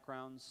different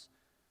backgrounds.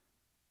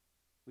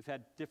 We've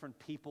had different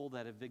people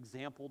that have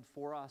exampled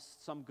for us,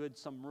 some good,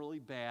 some really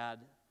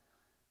bad.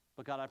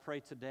 But God, I pray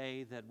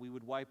today that we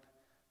would wipe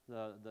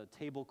the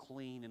table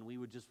clean and we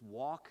would just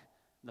walk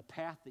the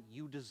path that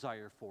you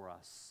desire for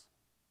us.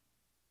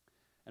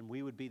 And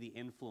we would be the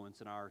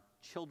influence in our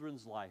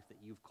children's life that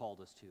you've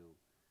called us to.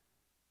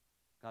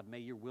 God, may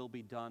your will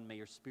be done. May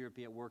your Spirit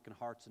be at work in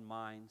hearts and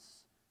minds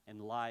and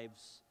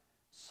lives.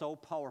 So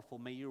powerful.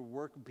 May your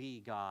work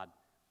be, God,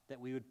 that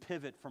we would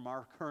pivot from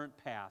our current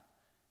path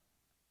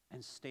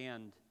and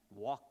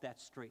walk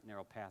that straight and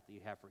narrow path that you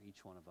have for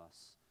each one of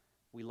us.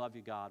 We love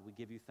you, God. We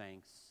give you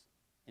thanks.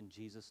 In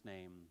Jesus'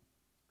 name,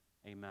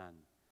 amen.